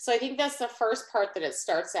 So I think that's the first part that it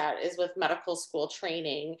starts at, is with medical school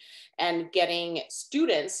training and getting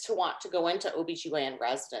students to want to go into OBGYN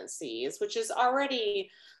residencies, which is already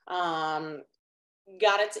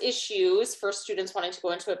got its issues for students wanting to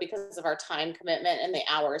go into it because of our time commitment and the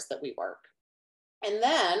hours that we work. And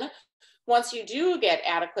then once you do get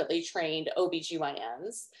adequately trained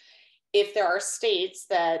OBGYNs, if there are states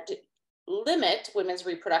that limit women's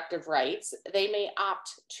reproductive rights, they may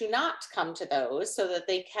opt to not come to those so that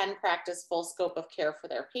they can practice full scope of care for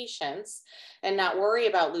their patients and not worry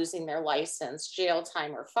about losing their license, jail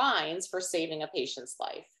time, or fines for saving a patient's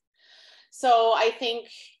life. So I think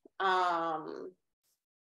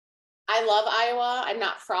I love Iowa. I'm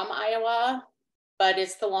not from Iowa, but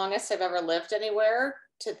it's the longest I've ever lived anywhere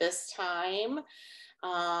to this time.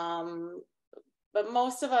 But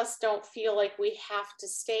most of us don't feel like we have to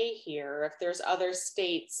stay here if there's other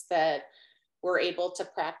states that we're able to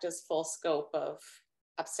practice full scope of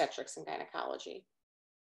obstetrics and gynecology.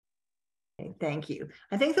 Okay, thank you.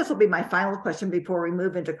 I think this will be my final question before we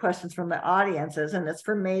move into questions from the audiences, and it's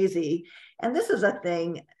for Maisie. And this is a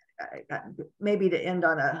thing, maybe to end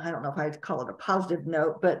on I don't know if I'd call it a positive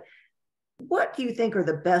note, but what do you think are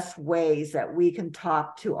the best ways that we can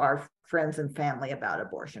talk to our friends and family about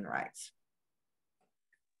abortion rights?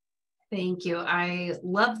 Thank you. I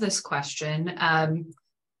love this question.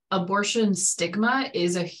 Abortion stigma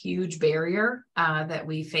is a huge barrier that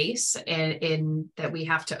we face and that we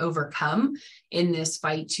have to overcome in this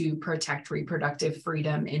fight to protect reproductive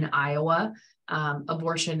freedom in Iowa.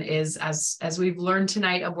 Abortion is, as we've learned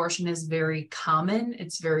tonight, abortion is very common.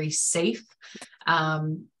 It's very safe.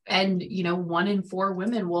 And, 1 in 4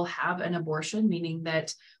 women will have an abortion, meaning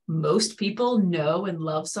that most people know and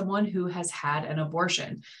love someone who has had an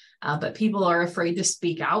abortion. But people are afraid to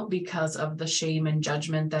speak out because of the shame and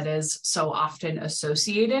judgment that is so often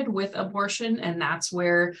associated with abortion. And that's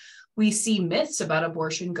where we see myths about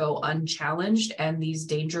abortion go unchallenged and these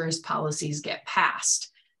dangerous policies get passed.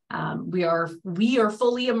 We are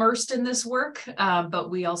fully immersed in this work, but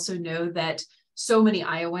we also know that so many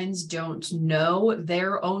Iowans don't know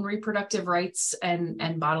their own reproductive rights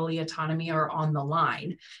and bodily autonomy are on the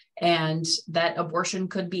line, and that abortion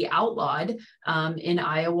could be outlawed in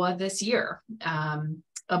Iowa this year.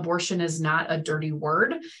 Abortion is not a dirty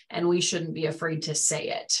word, and we shouldn't be afraid to say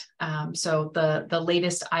it. So the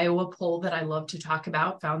latest Iowa poll that I love to talk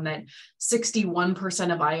about found that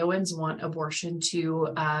 61% of Iowans want abortion to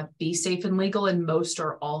be safe and legal in most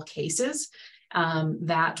or all cases.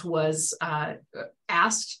 That was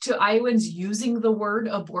asked to Iowans using the word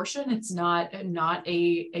abortion. It's not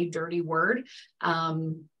a dirty word.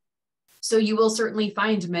 So you will certainly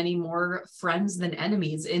find many more friends than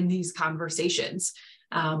enemies in these conversations.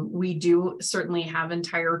 We do certainly have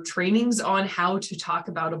entire trainings on how to talk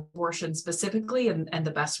about abortion specifically and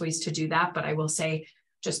the best ways to do that. But I will say,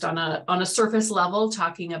 just on a surface level,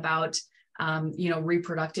 talking about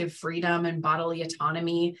reproductive freedom and bodily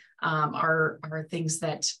autonomy are things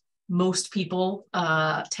that most people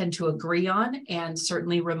tend to agree on, and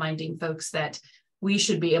certainly reminding folks that we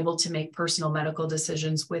should be able to make personal medical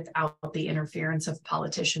decisions without the interference of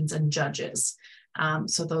politicians and judges.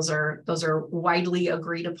 So those are widely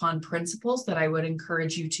agreed upon principles that I would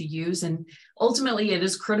encourage you to use. And ultimately, it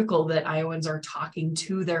is critical that Iowans are talking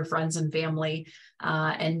to their friends and family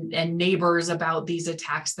and neighbors about these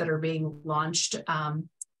attacks that are being launched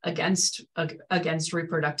against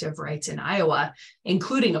reproductive rights in Iowa,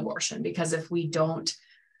 including abortion. Because if we don't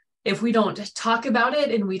talk about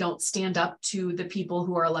it and we don't stand up to the people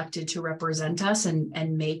who are elected to represent us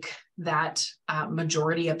and make that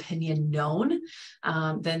majority opinion known,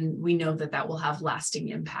 then we know that will have lasting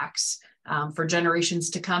impacts for generations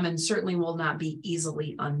to come, and certainly will not be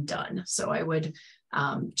easily undone. So I would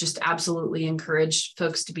just absolutely encourage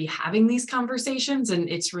folks to be having these conversations, and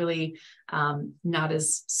it's really not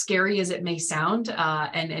as scary as it may sound.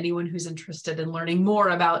 And anyone who's interested in learning more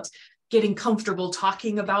about getting comfortable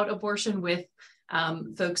talking about abortion with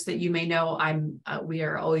folks that you may know, we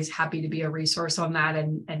are always happy to be a resource on that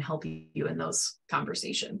and help you in those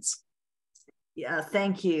conversations. Yeah,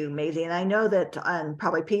 thank you, Maisie. And I know that, and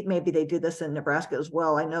probably Pete, maybe they do this in Nebraska as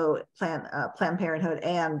well. I know Planned Parenthood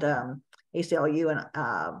and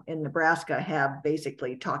ACLU in Nebraska have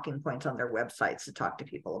basically talking points on their websites to talk to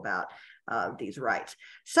people about these rights.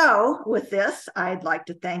 So with this, I'd like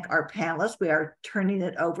to thank our panelists. We are turning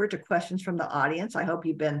it over to questions from the audience. I hope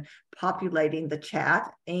you've been populating the chat.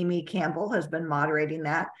 Amy Campbell has been moderating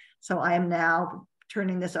that. So I am now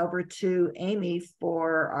turning this over to Amy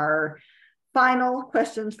for our final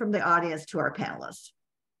questions from the audience to our panelists.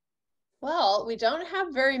 Well, we don't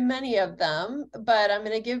have very many of them, but I'm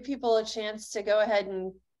going to give people a chance to go ahead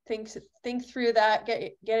and think through that,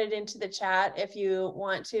 get it into the chat if you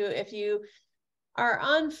want to. If you are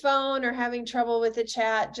on phone or having trouble with the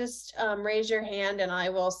chat, just raise your hand and I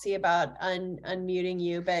will see about unmuting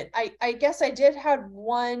you. But I guess I did have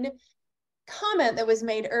one comment that was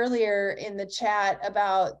made earlier in the chat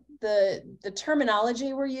about the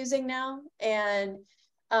terminology we're using now and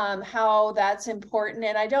how that's important.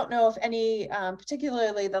 And I don't know if any,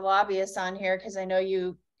 particularly the lobbyists on here, because I know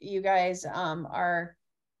you guys are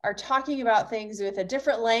talking about things with a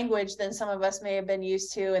different language than some of us may have been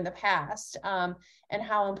used to in the past, and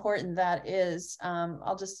how important that is.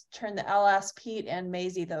 I'll just I'll ask Pete and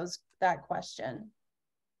Maisie that question.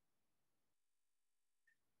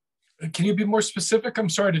 Can you be more specific? I'm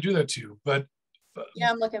sorry to do that to you, but. Yeah,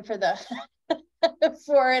 I'm looking for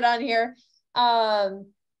for it on here.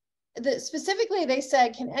 Specifically, they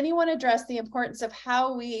said, can anyone address the importance of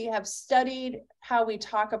how we have studied how we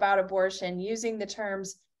talk about abortion using the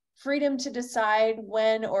terms freedom to decide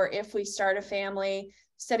when or if we start a family?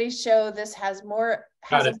 Studies show this has a more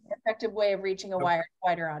effective way of reaching a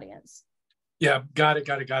wider audience. Yeah, got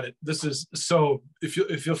it. This is, so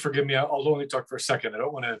if you'll forgive me, I'll only talk for a second. I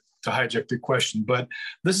don't want to hijack the question, but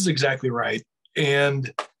this is exactly right.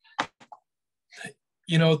 And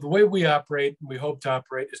the way we operate, and we hope to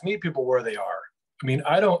operate, is meet people where they are. I mean,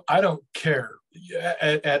 I don't care.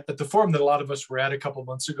 At the forum that a lot of us were at a couple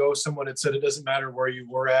months ago, someone had said it doesn't matter where you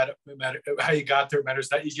were at, it matters how you got there, it matters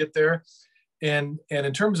that you get there. And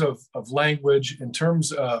in terms of language, in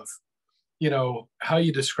terms of how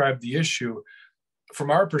you describe the issue, from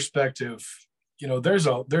our perspective, there's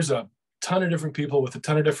a ton of different people with a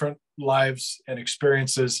ton of different lives and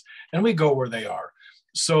experiences, and we go where they are.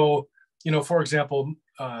 So, for example,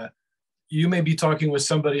 you may be talking with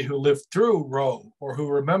somebody who lived through Roe or who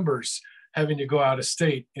remembers having to go out of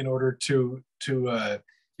state in order to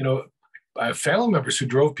I have family members who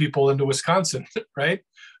drove people into Wisconsin, right?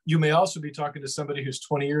 You may also be talking to somebody who's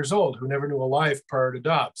 20 years old who never knew a life prior to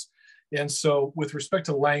Dobbs. And so with respect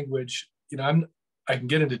to language, I can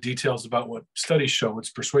get into details about what studies show,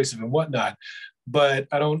 what's persuasive and whatnot, but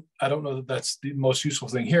I don't know that that's the most useful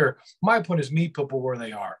thing here. My point is meet people where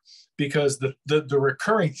they are, because the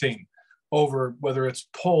recurring theme over whether it's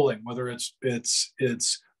polling, whether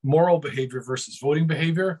it's moral behavior versus voting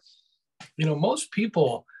behavior, most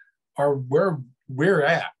people are where we're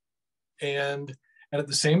at. And at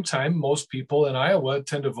the same time, most people in Iowa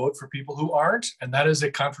tend to vote for people who aren't, and that is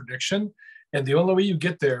a contradiction. And the only way you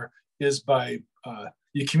get there is by,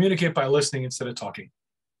 you communicate by listening instead of talking.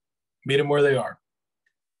 Meet them where they are.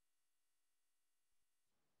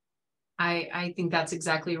 I think that's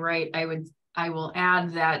exactly right. I will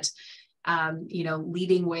add that you know,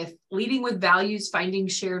 leading with values, finding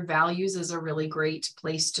shared values is a really great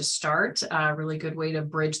place to start, a really good way to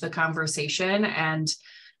bridge the conversation. And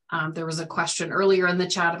there was a question earlier in the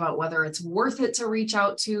chat about whether it's worth it to reach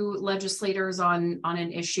out to legislators on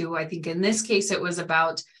an issue. I think in this case, it was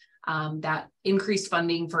about that increased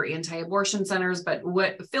funding for anti-abortion centers, but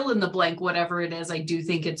fill in the blank, whatever it is, I do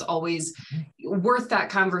think it's always worth that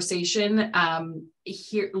conversation.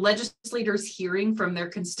 Legislators hearing from their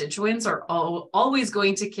constituents are always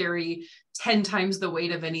going to carry 10 times the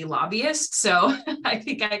weight of any lobbyist. So I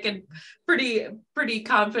think I can pretty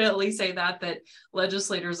confidently say that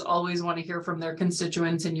legislators always want to hear from their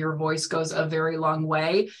constituents, and your voice goes a very long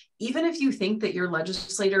way. Even if you think that your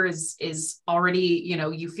legislator is already, you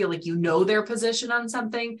know, you feel like you know their position on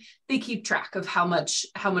something, they keep track of how much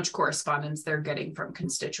correspondence they're getting from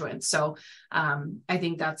constituents. So I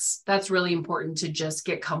think that's really important to just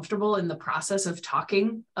get comfortable in the process of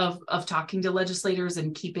talking to legislators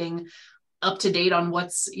and keeping up to date on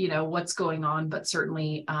what's going on. But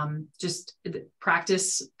certainly just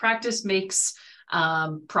practice makes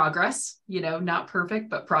progress, you know, not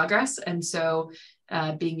perfect, but progress. And so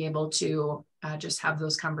being able to just have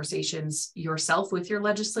those conversations yourself with your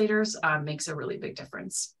legislators makes a really big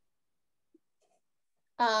difference.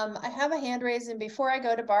 I have a hand raised, and before I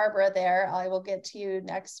go to Barbara there, I will get to you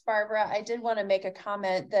next, Barbara. I did want to make a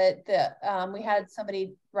comment that we had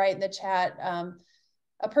somebody write in the chat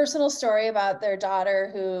a personal story about their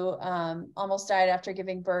daughter who almost died after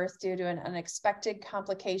giving birth due to an unexpected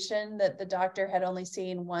complication that the doctor had only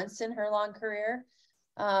seen once in her long career.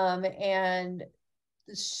 And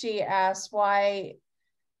she asked, why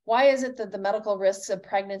is it that the medical risks of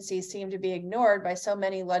pregnancy seem to be ignored by so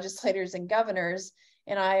many legislators and governors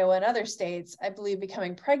in Iowa and other states? I believe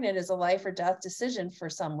becoming pregnant is a life or death decision for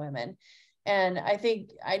some women. And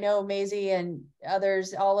I know Maisie and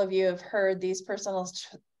others, all of you have heard these personal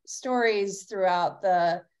stories throughout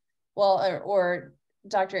or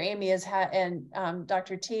Dr. Amy has had, and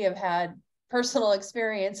Dr. T have had personal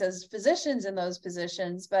experience as physicians in those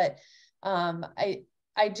positions. But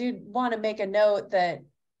I do want to make a note that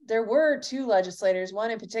there were 2 legislators, one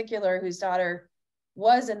in particular whose daughter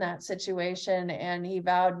was in that situation, and he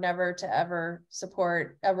vowed never to ever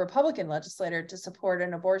support a Republican legislator to support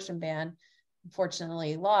an abortion ban.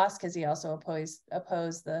 Unfortunately lost because he also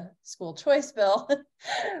opposed the school choice bill.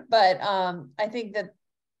 But I think that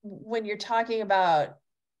when you're talking about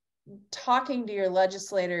talking to your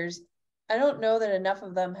legislators, I don't know that enough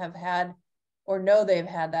of them have had or know they've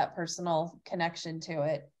had that personal connection to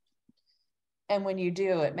it. And when you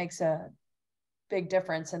do, it makes a big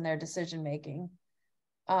difference in their decision making.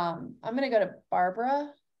 I'm going to go to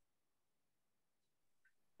Barbara.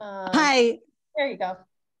 Hi. There you go.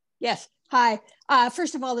 Yes. Hi.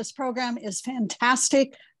 First of all, this program is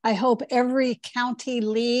fantastic. I hope every county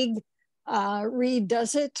league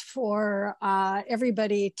redoes it for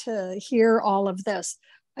everybody to hear all of this.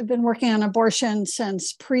 I've been working on abortion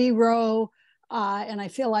since pre-Roe, and I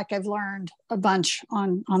feel like I've learned a bunch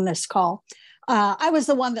on this call. I was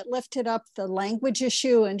the one that lifted up the language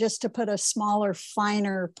issue, and just to put a smaller,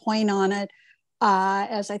 finer point on it,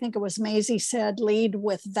 as I think it was Maisie said, lead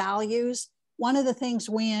with values. One of the things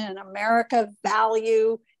we in America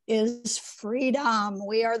value is freedom.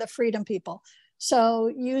 We are the freedom people.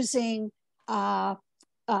 So using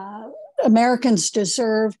Americans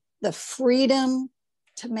deserve the freedom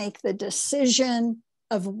to make the decision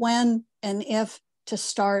of when and if to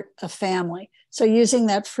start a family. So using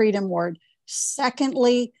that freedom word.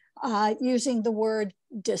 Secondly, using the word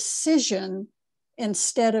decision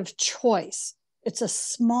instead of choice. It's a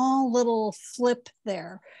small little flip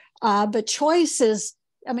there. But choice is,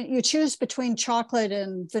 I mean, you choose between chocolate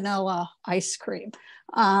and vanilla ice cream.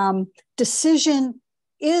 Decision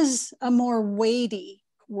is a more weighty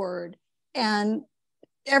word. And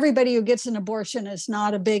everybody who gets an abortion is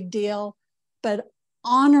not a big deal, but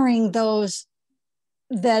honoring those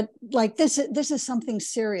that, like, this is something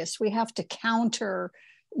serious. We have to counter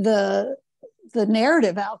the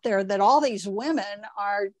narrative out there that all these women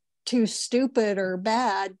are too stupid or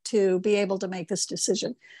bad to be able to make this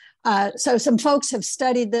decision. So some folks have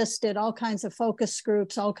studied this, did all kinds of focus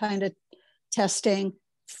groups, all kind of testing,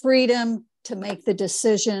 freedom to make the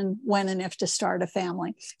decision when and if to start a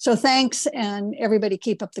family. So thanks, and everybody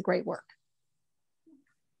keep up the great work.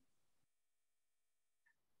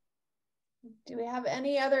 Do we have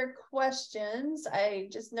any other questions? I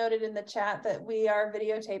just noted in the chat that we are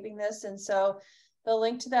videotaping this, and so the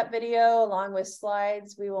link to that video along with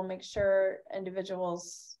slides, we will make sure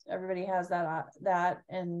everybody has that,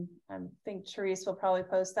 and I think Therese will probably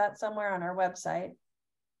post that somewhere on our website.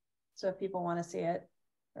 So if people want to see it.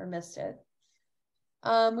 or missed it.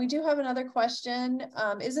 We do have another question.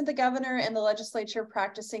 Isn't the governor and the legislature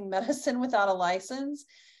practicing medicine without a license?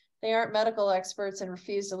 They aren't medical experts and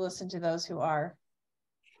refuse to listen to those who are.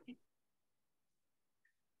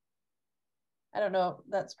 I don't know.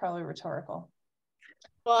 That's probably rhetorical.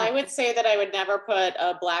 Well, I would say that I would never put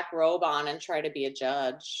a black robe on and try to be a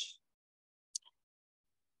judge.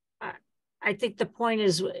 I think the point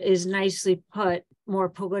is nicely put, more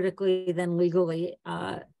politically than legally.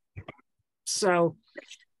 But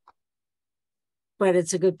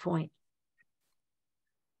it's a good point.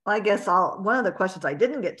 I guess one of the questions I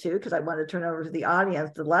didn't get to, because I wanted to turn over to the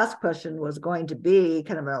audience, the last question was going to be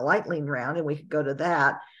kind of a lightning round, and we could go to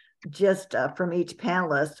that. Just from each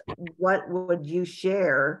panelist, what would you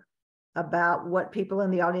share about what people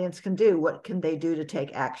in the audience can do? What can they do to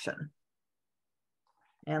take action?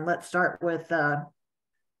 And let's start with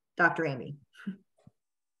Dr. Amy.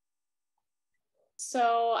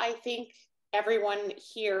 So I think everyone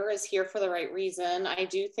here is here for the right reason. I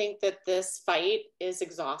do think that this fight is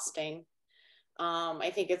exhausting.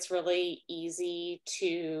 I think it's really easy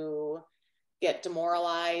to get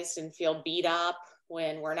demoralized and feel beat up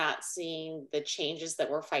when we're not seeing the changes that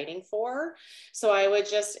we're fighting for. So I would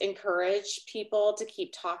just encourage people to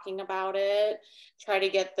keep talking about it, try to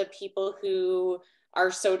get the people who are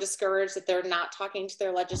so discouraged that they're not talking to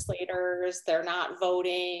their legislators, they're not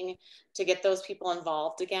voting, to get those people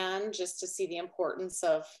involved again, just to see the importance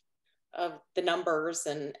of the numbers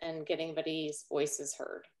and getting everybody's voices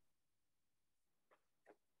heard.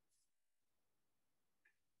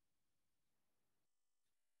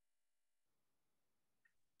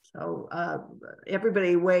 So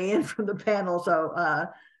everybody weigh in from the panel.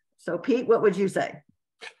 So Pete, what would you say?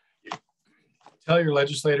 Tell your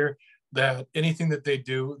legislator that anything that they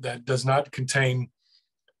do that does not contain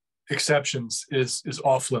exceptions is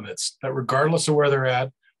off limits, that regardless of where they're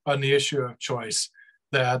at on the issue of choice,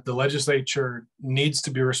 that the legislature needs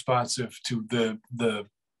to be responsive to the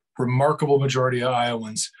remarkable majority of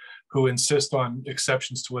Iowans who insist on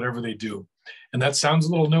exceptions to whatever they do. And that sounds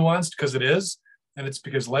a little nuanced, because it is, and it's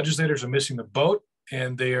because legislators are missing the boat,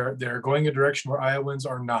 and they're going a direction where Iowans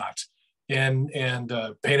are not, and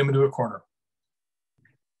paint them into a corner.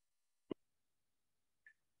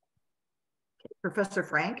 Professor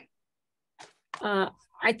Frank?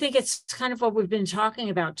 I think it's kind of what we've been talking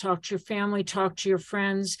about. Talk to your family, talk to your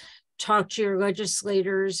friends, talk to your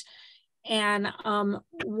legislators. And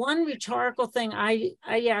one rhetorical thing I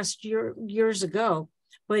asked years ago,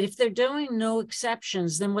 but if they're doing no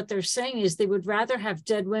exceptions, then what they're saying is they would rather have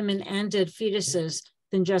dead women and dead fetuses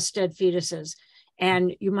than just dead fetuses.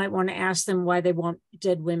 And you might want to ask them why they want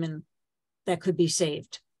dead women that could be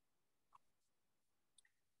saved.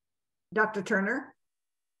 Dr. Turner?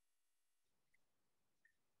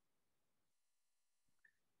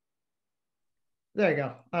 There you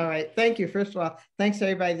go. All right. Thank you. First of all, thanks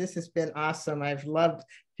everybody. This has been awesome. I've loved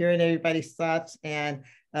hearing everybody's thoughts. And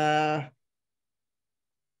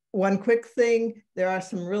one quick thing, there are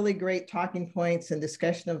some really great talking points and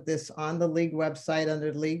discussion of this on the league website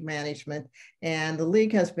under league management. And the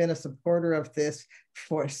league has been a supporter of this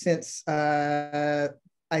since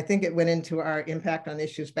I think it went into our impact on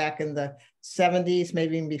issues back in the 70s,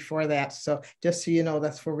 maybe even before that. So just so you know,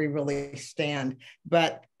 that's where we really stand.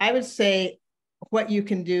 But I would say what you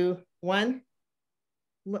can do, one,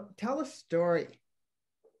 tell a story.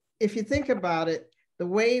 If you think about it, the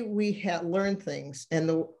way we have learned things and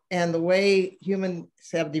the way humans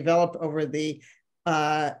have developed over the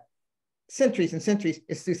centuries and centuries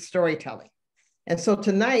is through storytelling. And so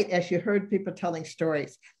tonight, as you heard people telling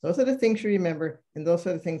stories, those are the things you remember, and those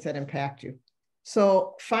are the things that impact you.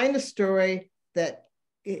 So find a story that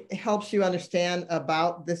it helps you understand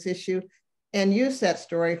about this issue, and use that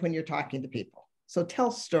story when you're talking to people. So tell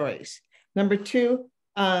stories. Number two,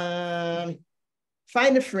 find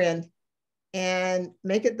a friend and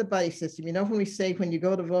make it the buddy system. You know, when we say when you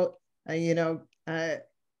go to vote,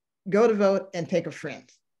 go to vote and take a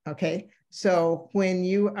friend, okay? So when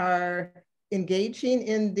you are engaging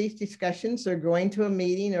in these discussions or going to a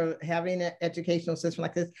meeting or having an educational system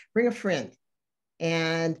like this, bring a friend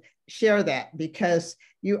and share that, because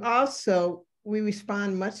we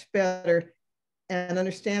respond much better and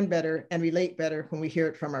understand better and relate better when we hear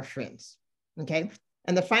it from our friends, okay?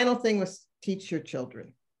 And the final thing was teach your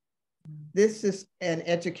children. This is an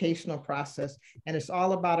educational process, and it's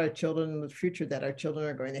all about our children and the future that our children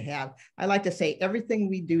are going to have. I like to say everything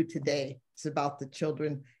we do today is about the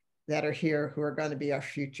children that are here who are going to be our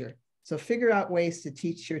future. So figure out ways to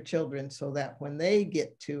teach your children so that when they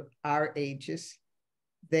get to our ages,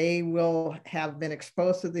 they will have been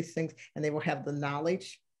exposed to these things and they will have the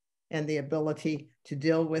knowledge and the ability to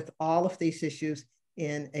deal with all of these issues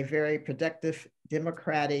in a very productive,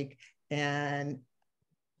 democratic, and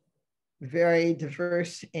very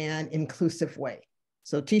diverse and inclusive way.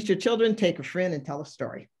 So teach your children, take a friend, and tell a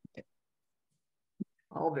story.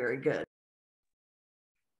 All very good.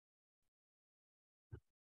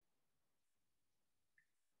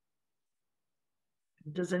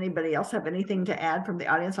 Does anybody else have anything to add from the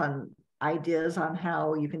audience on ideas on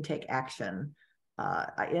how you can take action?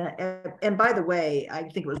 And by the way, I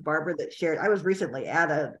think it was Barbara that shared, I was recently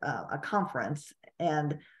at a conference,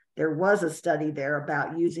 and there was a study there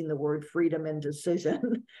about using the word freedom and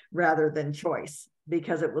decision rather than choice,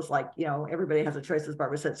 because it was like, you know, everybody has a choice, as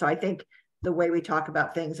Barbara said. So I think the way we talk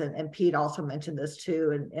about things, and Pete also mentioned this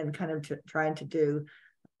too, and kind of trying to do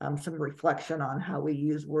some reflection on how we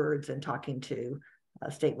use words and talking to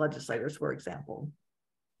state legislators, for example.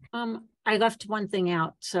 I left one thing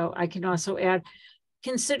out, so I can also add,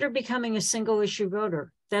 consider becoming a single issue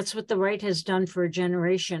voter. That's what the right has done for a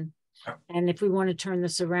generation. And if we want to turn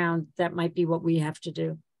this around, that might be what we have to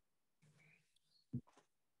do.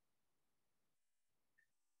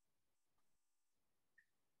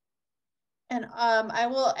 And I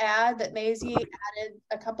will add that Maisie added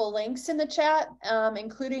a couple links in the chat,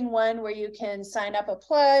 including one where you can sign up a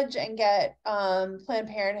pledge and get Planned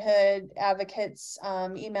Parenthood advocates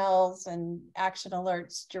emails and action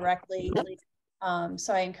alerts directly.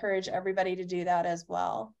 So I encourage everybody to do that as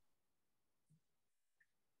well.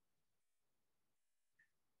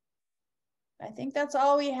 I think that's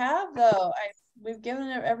all we have, though. We've given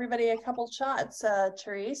everybody a couple shots,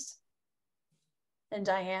 Therese and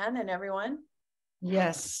Diane and everyone.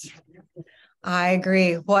 Yes, I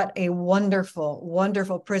agree. What a wonderful,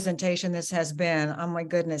 wonderful presentation this has been. Oh my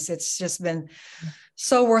goodness, it's just been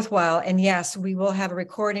so worthwhile. And yes, we will have a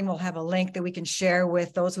recording. We'll have a link that we can share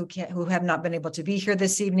with those who have not been able to be here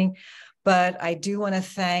this evening. But I do want to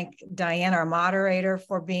thank Dianne, our moderator,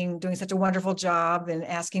 for doing such a wonderful job and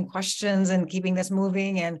asking questions and keeping this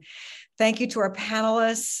moving. And thank you to our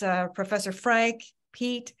panelists, Professor Frank,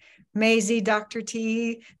 Pete, Maisie, Dr.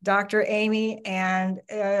 T, Dr. Amy, and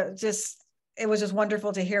it was just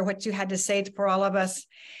wonderful to hear what you had to say for all of us.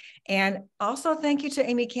 And also thank you to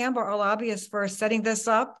Amy Campbell, our lobbyist, for setting this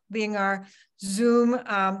up, being our Zoom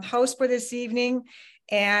host for this evening.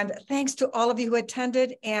 And thanks to all of you who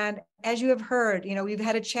attended. And as you have heard, you know, we've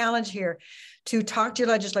had a challenge here to talk to your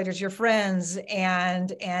legislators, your friends,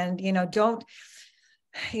 and you know,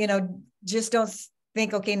 just don't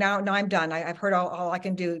think, okay, now I'm done. I've heard all I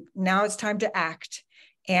can do. Now it's time to act.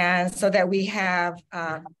 And so that we have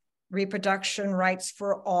reproduction rights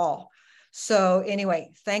for all. So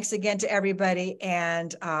anyway, thanks again to everybody,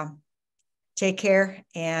 and take care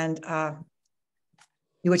and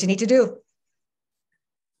do what you need to do.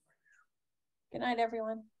 Good night,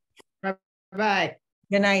 everyone. Bye-bye.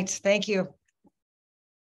 Good night. Thank you.